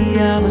 maybe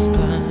I was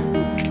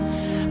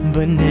blind,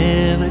 but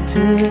never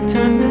took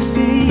time to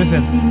see.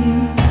 Listen.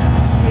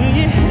 Will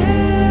you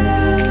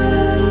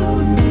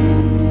help me?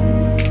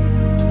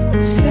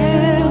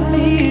 Tell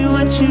me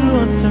what you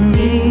want from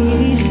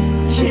me.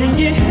 Can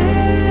you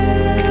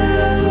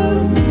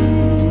help me?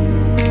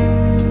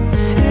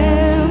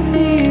 Tell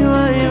me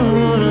why you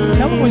wanna leave.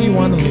 Tell me when you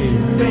want to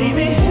leave.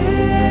 Baby,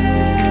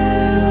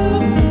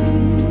 help me.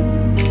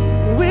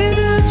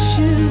 Without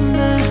you,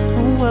 my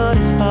whole world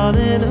is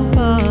falling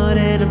apart,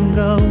 and I'm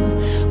going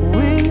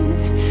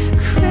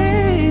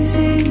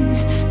crazy.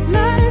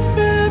 Life's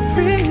a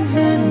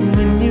prison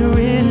when you're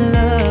in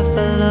love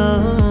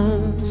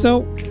alone.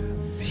 So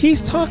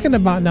he's talking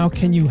about now,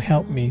 can you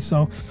help me?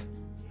 So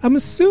I'm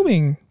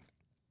assuming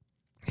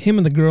him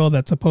and the girl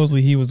that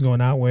supposedly he was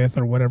going out with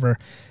or whatever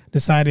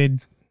decided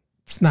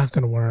it's not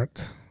going to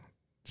work.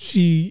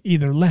 She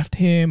either left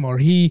him or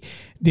he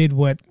did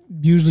what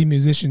usually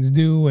musicians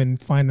do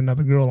and find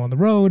another girl on the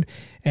road.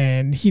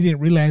 And he didn't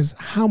realize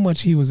how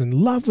much he was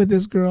in love with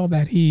this girl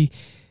that he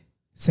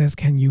says,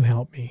 can you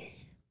help me?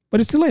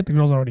 But it's too late. The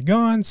girl's already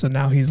gone. So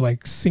now he's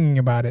like singing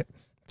about it.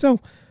 So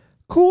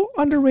cool,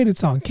 underrated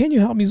song. Can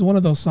You Help Me is one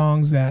of those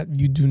songs that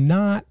you do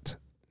not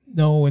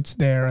know it's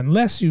there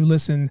unless you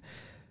listen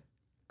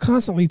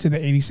constantly to the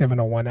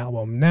 8701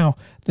 album. Now,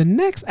 the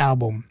next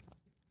album,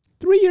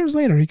 3 years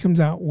later, he comes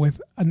out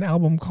with an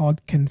album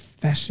called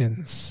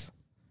Confessions.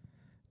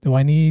 Do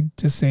I need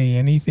to say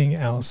anything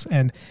else?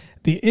 And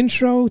the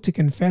intro to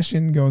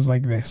Confession goes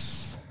like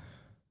this.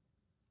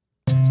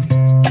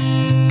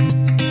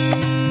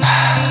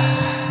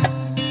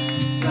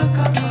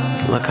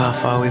 Look how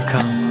far we've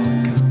come.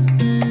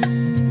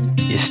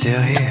 You're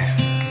still here.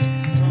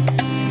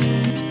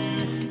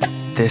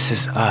 This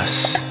is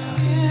us.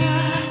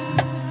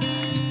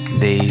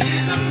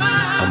 These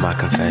are my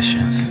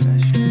confessions.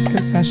 His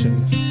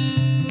confessions.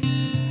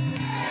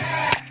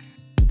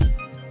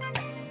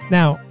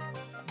 Now,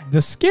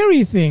 the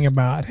scary thing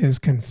about his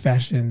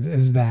confessions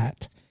is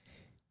that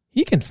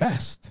he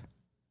confessed.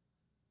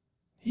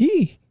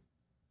 He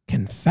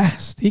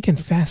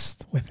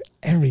confessed with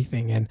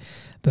everything. And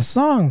the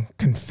song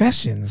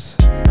Confessions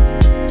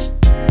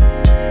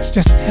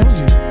just tells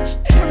you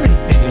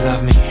everything. You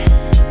love me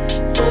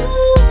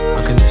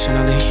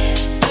unconditionally.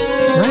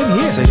 Right here.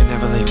 You say you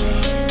never leave me,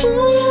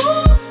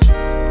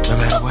 no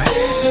matter what.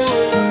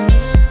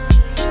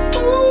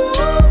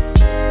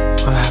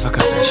 Well, I have a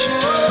confession.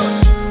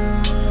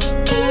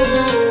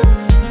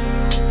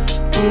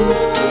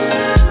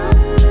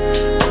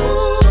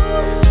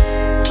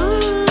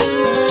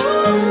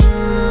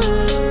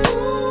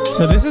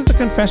 So this is the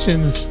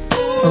Confessions,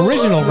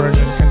 original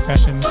version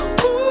Confessions,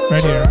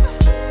 right here.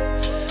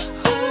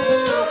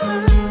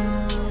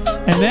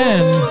 And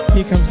then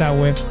he comes out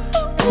with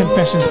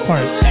Confessions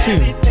Part 2.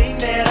 Everything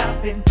that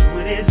I've been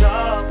doing is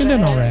all Been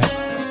doing all right.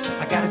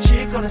 I got a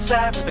chick on the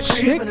side with a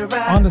Chick crib and a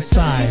ride. on the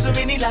side. So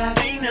many lies,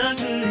 ain't none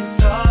good,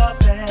 it's all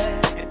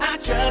bad. And I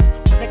just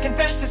wanna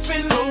confess it's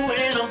been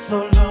going on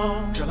so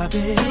long. Girl, I've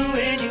been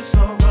doing you so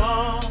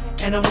wrong.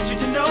 And I want you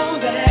to know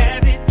that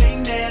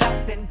everything that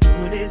I've been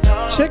doing is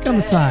all Chick on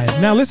the bad.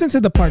 side. Now listen to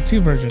the Part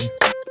 2 version.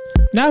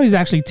 Now he's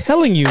actually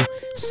telling you,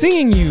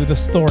 singing you the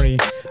story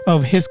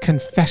of his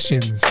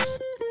confessions.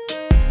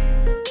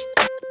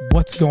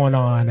 What's going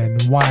on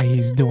and why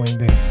he's doing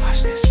this.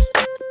 Watch this.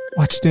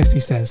 Watch this, he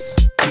says.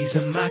 These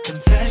are my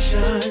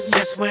confessions.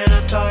 Just when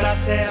I thought I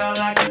said all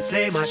I can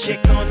say, my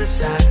chick on the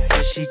side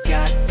says she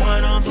got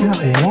one on the Got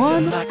way.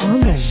 one These are my on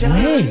the confessions.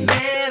 way.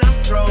 Man, I'm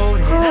thrown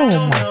and Oh I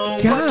don't my know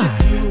God. what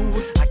to do.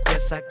 I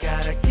guess I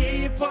gotta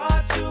give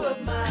part 2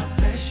 of my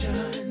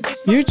confessions.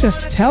 You're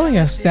just telling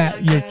us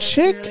that your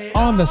chick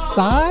on the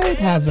side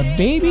has a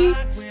baby?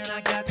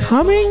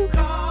 Humming?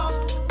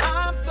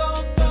 I'm so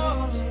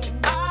gone.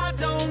 I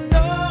don't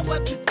know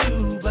what to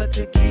do but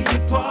to give you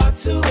part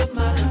two of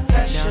my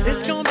confession. Now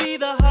this gonna be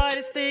the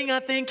hardest thing I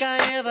think I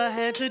ever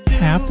had to do.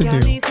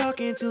 Got me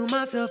talking to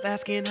myself,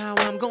 asking how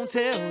I'm gonna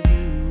tell you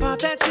about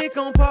that chick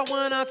on part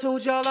one. I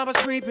told y'all I was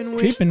creeping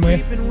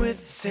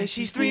with. Say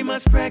she's 3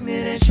 months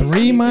pregnant and she's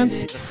 3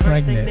 months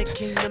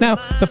pregnant. Now,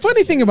 the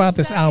funny thing about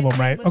this album,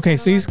 right? Okay,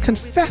 so he's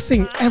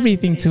confessing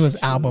everything to his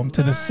album,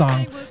 to this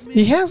song.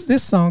 He has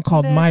this song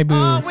called My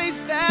Boo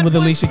with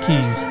Alicia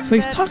Keys. So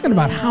he's talking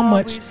about how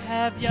much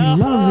he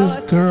loves this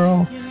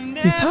girl.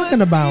 He's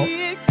talking about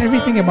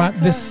everything about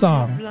this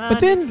song. But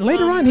then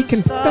later on, he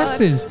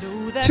confesses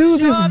to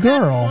this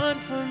girl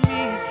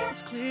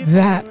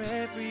that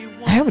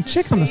I have a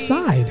chick on the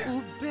side.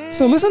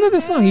 So listen to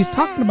this song. He's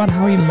talking about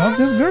how he loves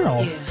this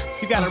girl.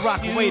 You gotta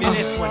rock away to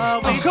this one.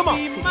 Come on.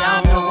 See,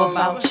 I don't know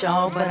about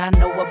y'all, but I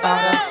know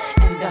about us.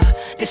 And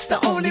It's the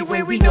only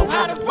way we know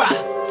how to rock.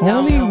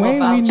 Only way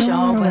we know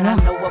how to but I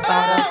rock. know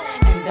about us.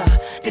 And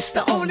It's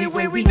the only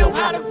way we know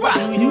how to rock.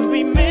 Do you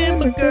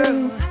remember,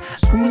 girl?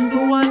 I was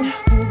the one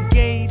who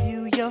gave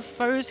you your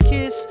first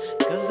kiss.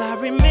 Cause I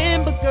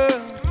remember,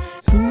 girl.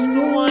 I was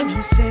the one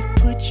who said,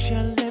 put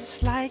your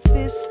lips like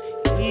this.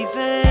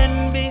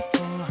 Even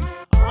before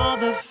all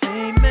the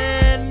fame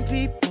and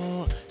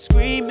people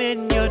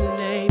screaming your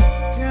name.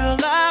 Girl,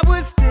 I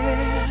was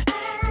there.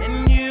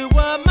 And you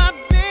were my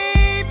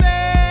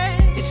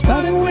baby. It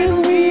started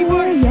when we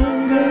were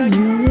younger.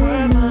 You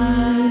were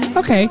mine.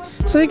 Okay,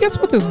 so he gets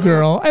with this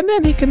girl, and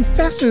then he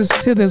confesses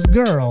to this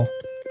girl,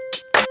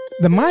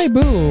 the My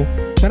Boo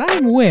that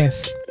I'm with,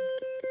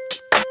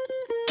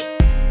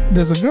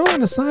 there's a girl on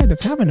the side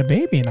that's having a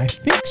baby, and I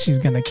think she's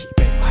gonna keep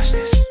it. Watch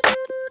this.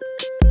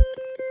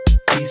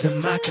 These are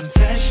my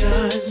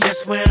confessions.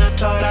 Just when I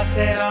thought I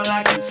said all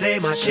I can say,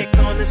 my chick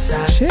on the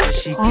side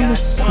says she on got the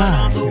side. one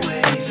on the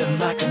way. These are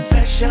my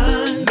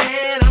confessions.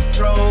 Man, I'm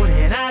thrown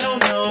and I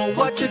don't know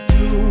what to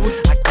do.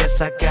 I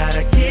guess I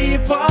gotta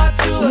keep part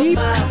two of Keep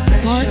my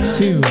part confessions.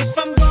 two. If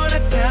I'm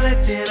gonna tell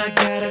it, then I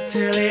gotta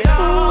tell it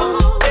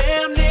all.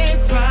 Damn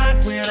near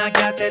cried when I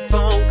got that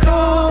phone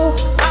call.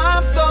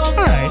 I'm so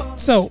All right,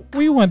 so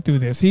we went through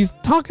this. He's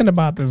talking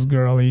about this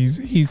girl.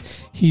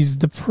 He's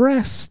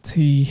depressed.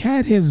 He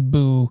had his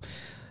boo.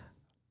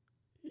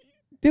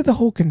 Did the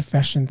whole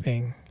confession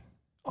thing.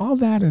 All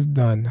that is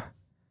done.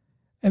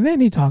 And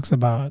then he talks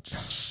about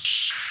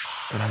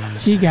But I don't he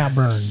understand. got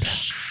burned.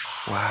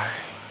 Why?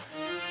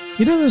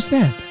 He doesn't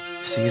understand.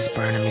 See, it's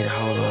burning me to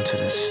hold on to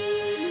this.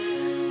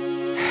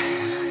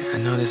 I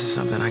know this is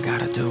something I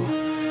gotta do,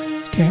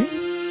 Okay.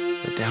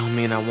 but that don't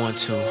mean I want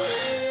to.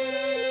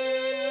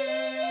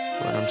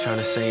 What I'm trying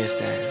to say is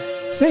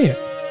that Say it.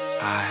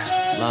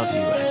 I love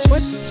you. But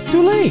it's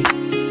too late.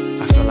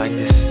 I feel like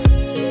this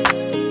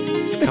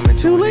is coming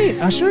It's too to an late,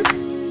 end, Usher.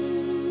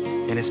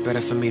 and it's better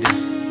for me to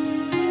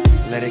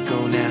let it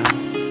go now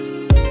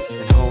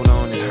than hold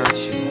on and hurt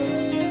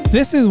you.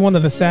 This is one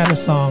of the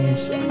saddest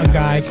songs a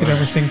guy could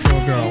ever sing to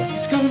a girl.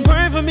 It's gonna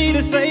burn for me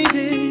to say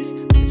this.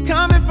 It's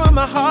coming from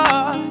my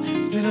heart.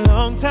 It's been a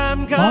long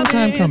time coming. Long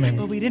time coming.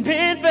 But we didn't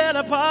pen fell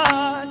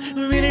apart. I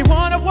really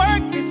wanna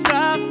work this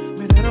out,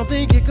 but I don't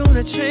think you're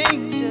gonna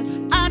change it.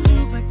 I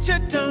do, but you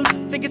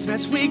don't. Think it's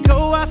best we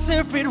go our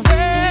separate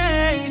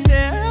ways.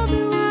 Tell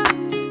me why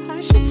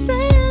I should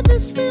stay in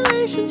this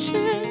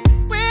relationship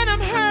when I'm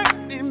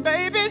hurting,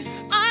 baby.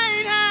 I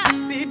ain't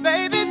happy,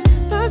 baby.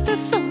 Plus there's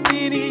so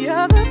many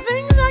other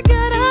things I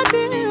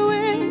gotta deal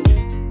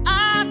with.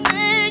 I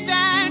think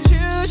that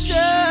you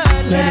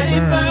should let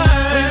it burn.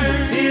 When the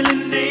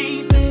feeling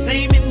ain't the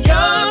same in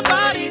your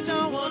body,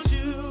 don't want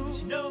you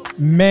to know.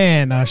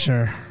 Man,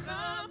 Usher.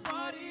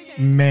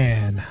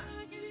 Man.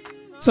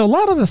 So a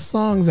lot of the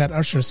songs that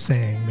Usher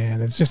sang,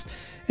 man,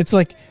 it's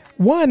like,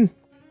 one,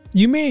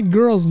 you made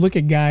girls look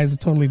at guys a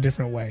totally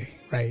different way,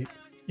 right?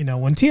 You know,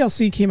 when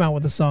TLC came out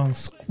with the song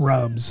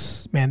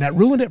Scrubs, man, that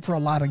ruined it for a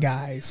lot of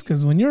guys.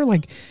 Because when you're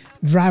like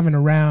driving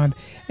around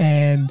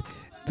and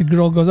the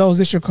girl goes, oh, is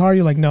this your car?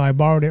 You're like, no, I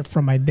borrowed it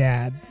from my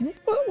dad.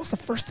 What's the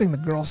first thing the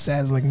girl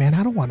says? Like, man,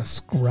 I don't want a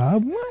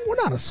scrub. We're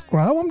not a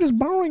scrub. I'm just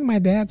borrowing my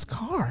dad's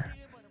car.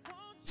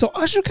 So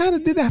Usher kind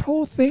of did that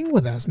whole thing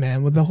with us,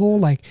 man, with the whole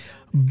like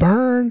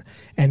burn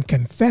and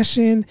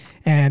confession,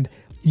 and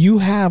you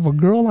have a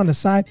girl on the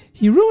side.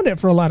 He ruined it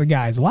for a lot of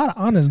guys, a lot of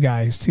honest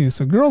guys too.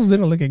 So girls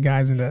didn't look at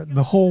guys in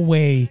the whole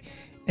way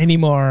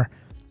anymore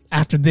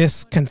after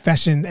this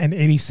Confession and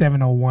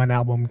 8701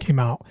 album came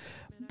out.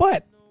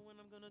 But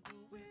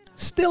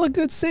still a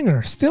good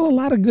singer, still a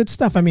lot of good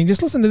stuff. I mean,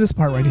 just listen to this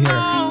part right here.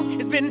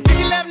 It's been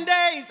 11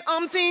 days,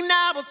 umpteen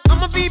hours.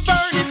 I'ma be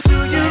burning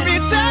till you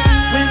return.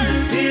 When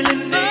the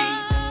feeling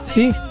ain't.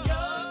 See,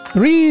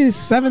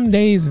 7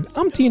 days and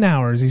umpteen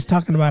hours. He's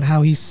talking about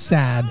how he's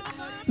sad.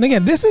 And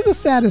again, this is the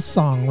saddest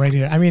song right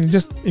here. I mean,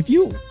 just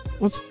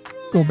let's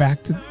go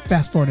back to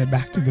fast forward it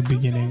back to the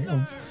beginning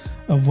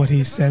of what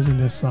he says in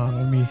this song.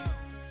 Let me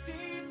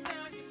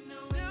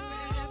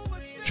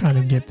trying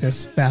to get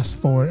this fast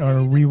forward or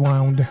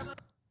rewound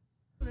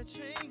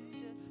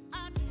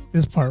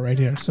this part right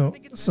here. So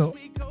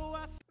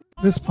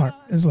This part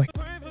is like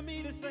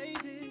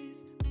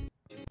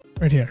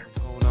right here.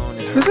 Hold on and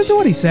hurt Listen to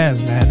what he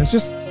says, man. It's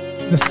just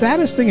the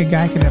saddest thing a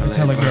guy can ever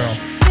tell a girl.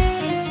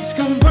 It's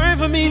gonna burn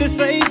for me to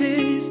say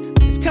this.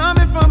 It's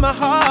coming from my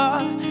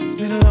heart. It's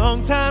been a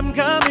long time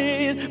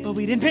coming, but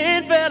we didn't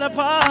bend, fell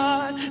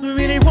apart. We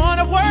really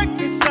wanna work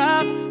this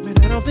out,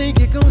 but I don't think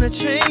you're gonna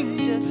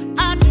change it.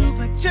 I do,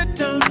 but you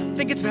don't.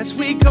 Think it's best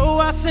we go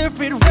our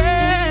separate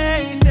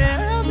ways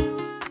now.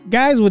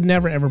 Guys would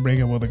never ever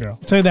break up with a girl.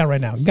 I'll tell you that right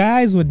now.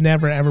 Guys would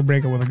never ever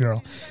break up with a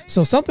girl.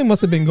 So something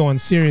must have been going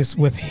serious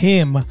with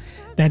him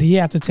that he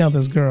had to tell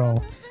this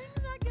girl,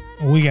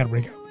 we gotta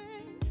break up.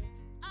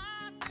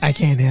 I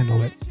can't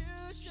handle it.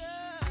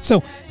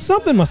 So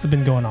something must have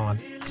been going on.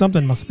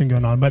 Something must have been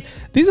going on. But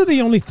these are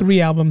the only 3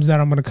 albums that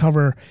I'm going to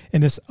cover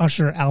in this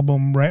Usher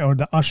album, right? Or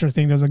the Usher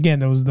thing. There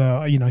was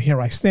the,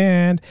 Here I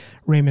Stand,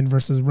 Raymond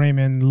versus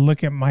Raymond,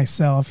 Look at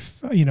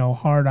Myself,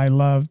 Hard I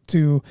Love,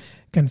 to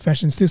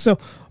Confessions too. So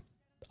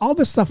all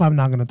this stuff I'm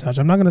not going to touch.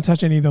 I'm not going to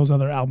touch any of those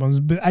other albums.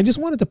 But I just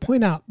wanted to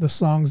point out the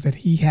songs that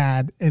he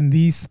had in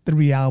these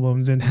 3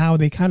 albums and how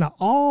they kind of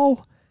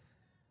all,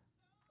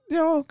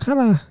 they're all kind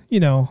of,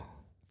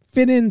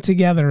 fit in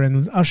together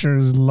in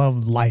Usher's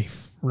love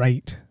life,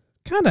 right?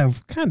 Kind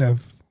of,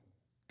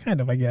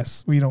 I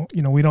guess. We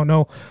don't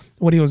know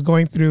what he was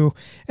going through.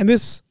 And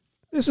this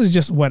is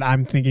just what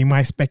I'm thinking,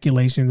 my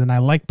speculations. And I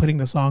like putting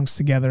the songs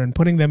together and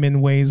putting them in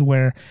ways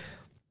where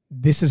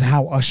this is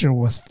how Usher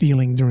was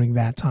feeling during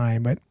that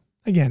time. But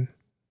again,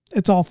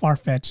 it's all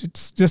far-fetched.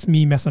 It's just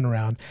me messing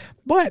around.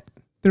 But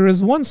there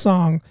is one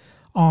song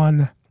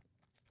on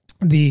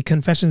the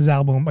Confessions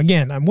album.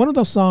 Again, I'm one of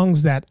those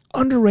songs that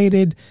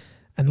underrated.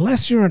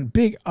 Unless you're a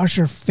big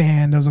Usher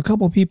fan, there's a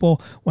couple of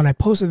people when I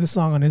posted this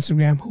song on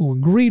Instagram who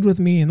agreed with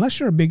me.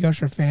 Unless you're a big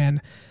Usher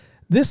fan,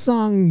 this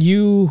song,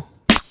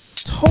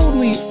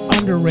 totally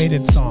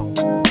underrated song.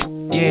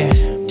 Yeah.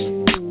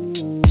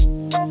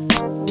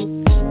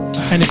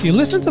 And if you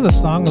listen to the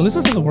song,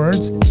 listen to the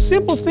words,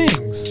 simple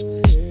things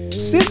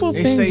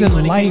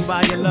in life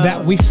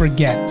that we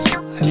forget.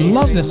 I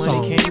love this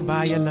song.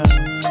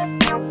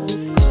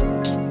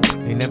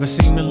 They never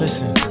seem to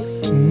listen.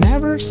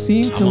 Never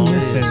seem to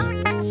listen.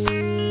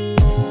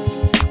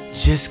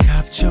 Just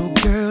copped your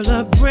girl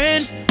a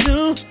brand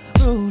new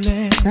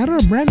Rolex. Got her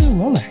a brand new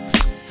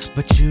Rolex.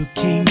 But you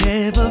can't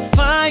never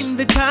find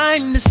the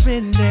time to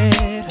spend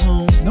at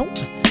home. Nope.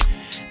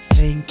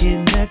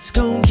 Thinking that's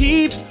gonna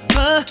keep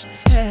her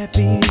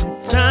happy. The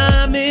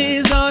time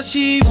is all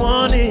she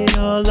wanted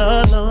all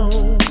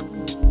alone.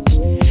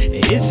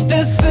 It's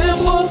the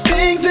simple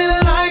things in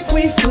life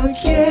we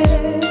forget.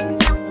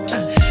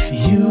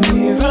 You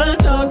hear her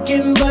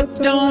talking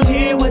but don't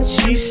hear what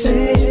she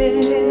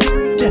said.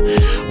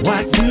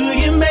 Why do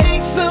you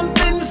make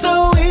something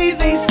so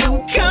easy,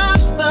 so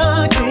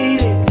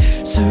complicated?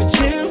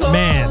 Searching for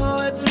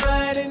what's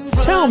right in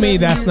front. Tell me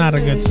that's not a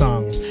good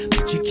song.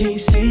 But you can't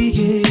see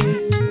it.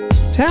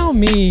 Tell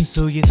me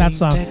that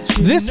song.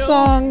 This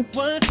song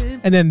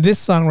and then this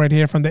song right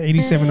here from the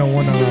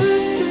 8701 album.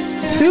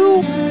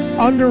 2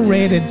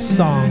 underrated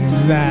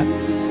songs that,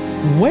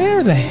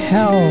 where the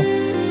hell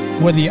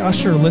were the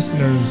Usher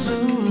listeners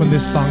when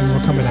these songs were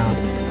coming out?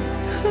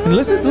 And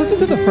listen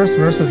to the first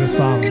verse of this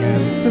song,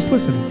 man. Just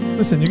listen.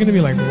 You're gonna be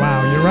like,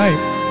 wow, you're right.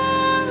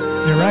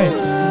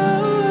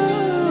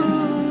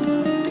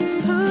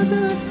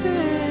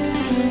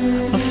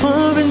 A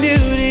foreign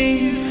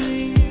beauty,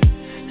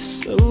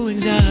 so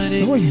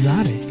exotic.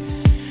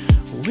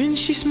 When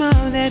she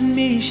smiled at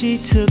me, she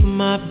took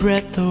my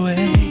breath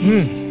away.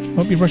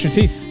 Hope you brush your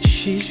teeth.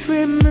 She's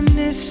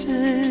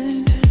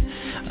reminiscent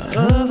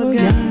of a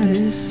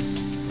goddess.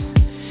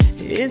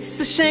 It's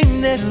a shame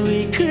that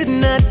we could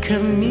not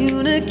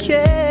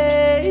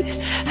communicate.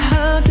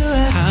 How do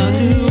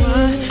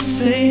I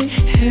say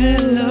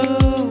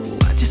hello?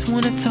 I just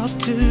wanna talk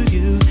to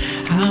you.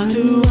 How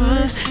do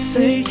I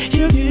say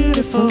you're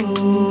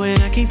beautiful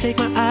and I can't take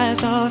my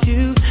eyes off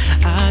you?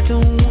 I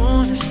don't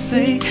wanna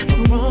say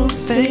the wrong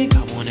thing.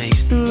 I wanna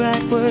use the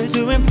right words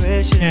to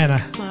impress you. And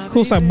a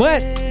cool song,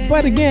 but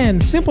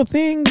again, Simple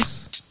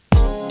Things,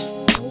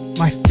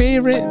 my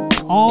favorite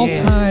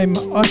all-time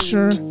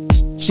Usher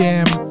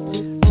jam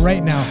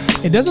right now.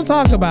 It doesn't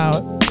talk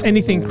about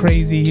anything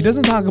crazy. He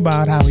doesn't talk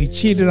about how he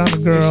cheated on a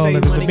girl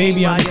and there's a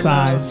baby on the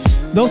side.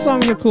 Those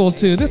songs are cool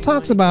too. This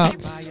talks about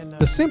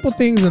the simple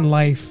things in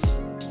life,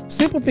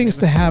 simple things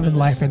to have in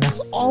life, and that's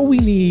all we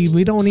need.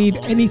 We don't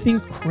need anything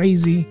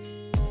crazy.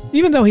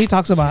 Even though he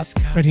talks about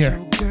right here,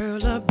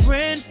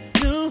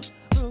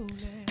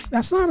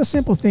 that's not a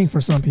simple thing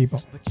for some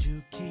people.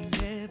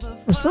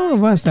 For some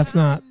of us, that's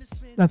not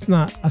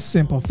a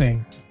simple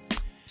thing.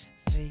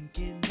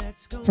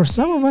 For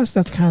some of us,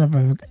 that's kind of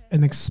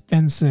an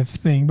expensive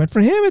thing. But for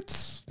him,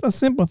 it's a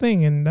simple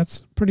thing, and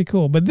that's pretty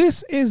cool. But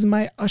this is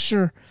my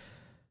Usher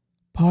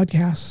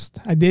podcast.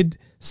 I did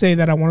say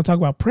that I want to talk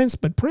about Prince,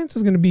 but Prince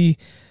is going to be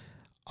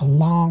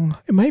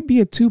it might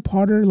be a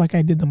 2-parter like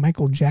I did the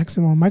Michael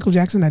Jackson one. Michael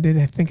Jackson, I did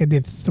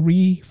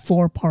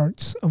 3-4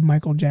 parts of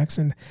Michael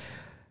Jackson.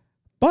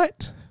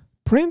 But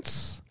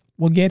Prince,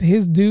 will get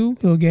his due.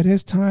 He'll get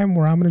his time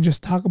where I'm going to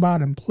just talk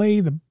about and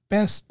play the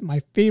best, my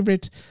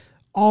favorite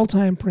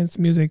all-time Prince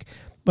music.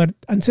 But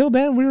until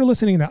then, we were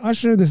listening to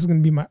Usher. This is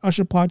going to be my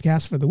Usher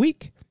podcast for the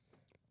week.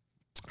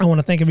 I want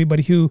to thank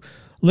everybody who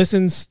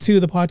listens to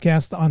the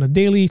podcast on a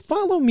daily.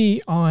 Follow me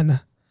on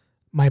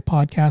my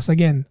podcast.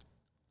 Again,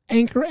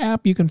 Anchor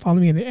app. You can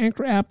follow me in the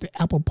Anchor app,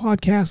 the Apple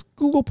Podcast,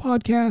 Google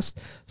Podcast,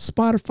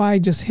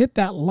 Spotify. Just hit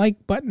that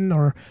like button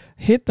or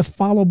hit the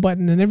follow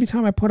button. And every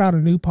time I put out a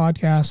new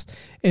podcast,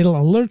 it'll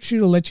alert you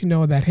to let you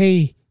know that,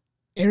 hey,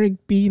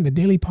 Eric B. and the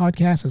Daily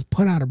Podcast has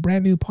put out a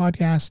brand new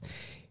podcast.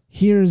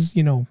 Here's,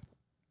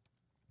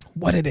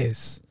 what it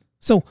is.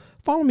 So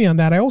follow me on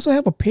that. I also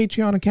have a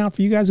Patreon account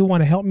for you guys who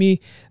want to help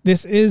me.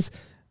 This is,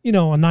 a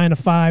 9 to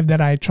 5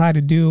 that I try to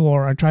do,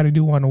 or I try to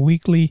do on a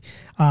weekly.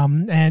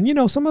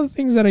 And some of the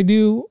things that I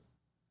do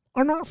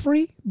are not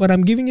free, but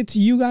I'm giving it to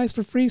you guys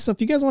for free. So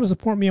if you guys want to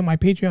support me on my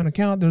Patreon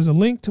account, there's a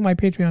link to my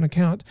Patreon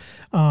account,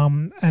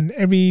 and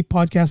every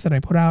podcast that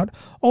I put out.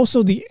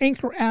 Also, the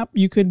Anchor app,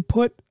 you can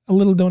put a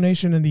little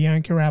donation in the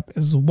Anchor app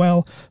as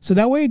well. So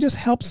that way it just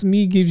helps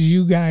me, gives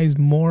you guys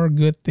more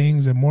good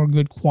things and more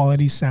good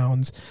quality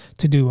sounds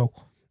to do.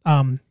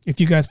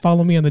 If you guys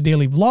follow me on the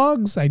daily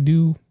vlogs, I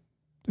do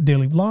a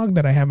daily vlog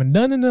that I haven't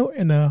done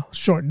in a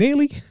short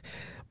daily,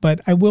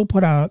 but I will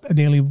put out a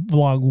daily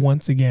vlog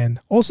once again.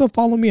 Also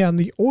follow me on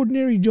the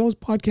Ordinary Joe's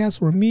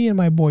podcast, where me and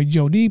my boy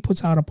Joe D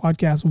puts out a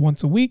podcast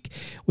once a week.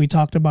 We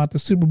talked about the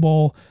Super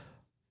Bowl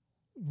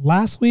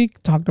last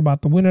week, talked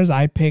about the winners.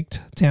 I picked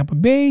Tampa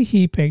Bay.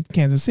 He picked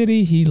Kansas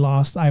City. He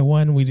lost. I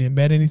won. We didn't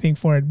bet anything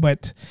for it,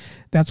 but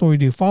that's what we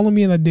do. Follow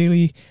me on the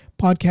daily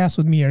podcast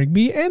with me, Eric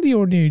B, and the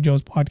Ordinary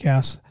Joe's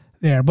podcast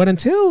there. But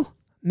until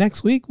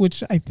next week,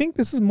 which I think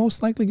this is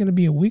most likely going to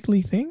be a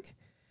weekly thing,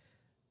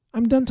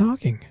 I'm done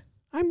talking.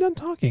 I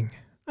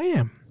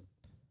am.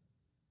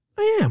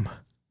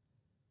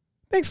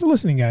 Thanks for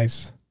listening,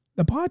 guys.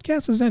 The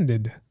podcast has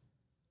ended.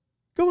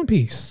 Go in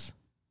peace.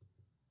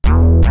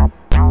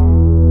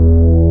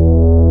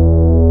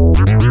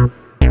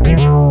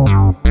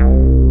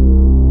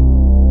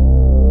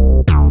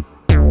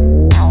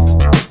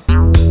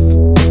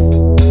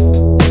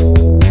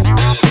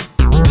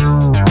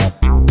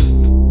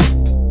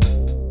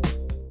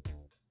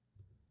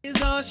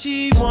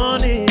 She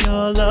wanted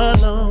all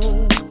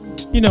alone.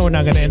 We're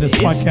not going to end this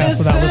podcast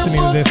without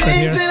listening to this right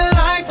here.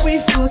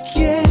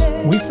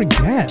 We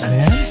forget,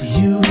 man.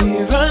 You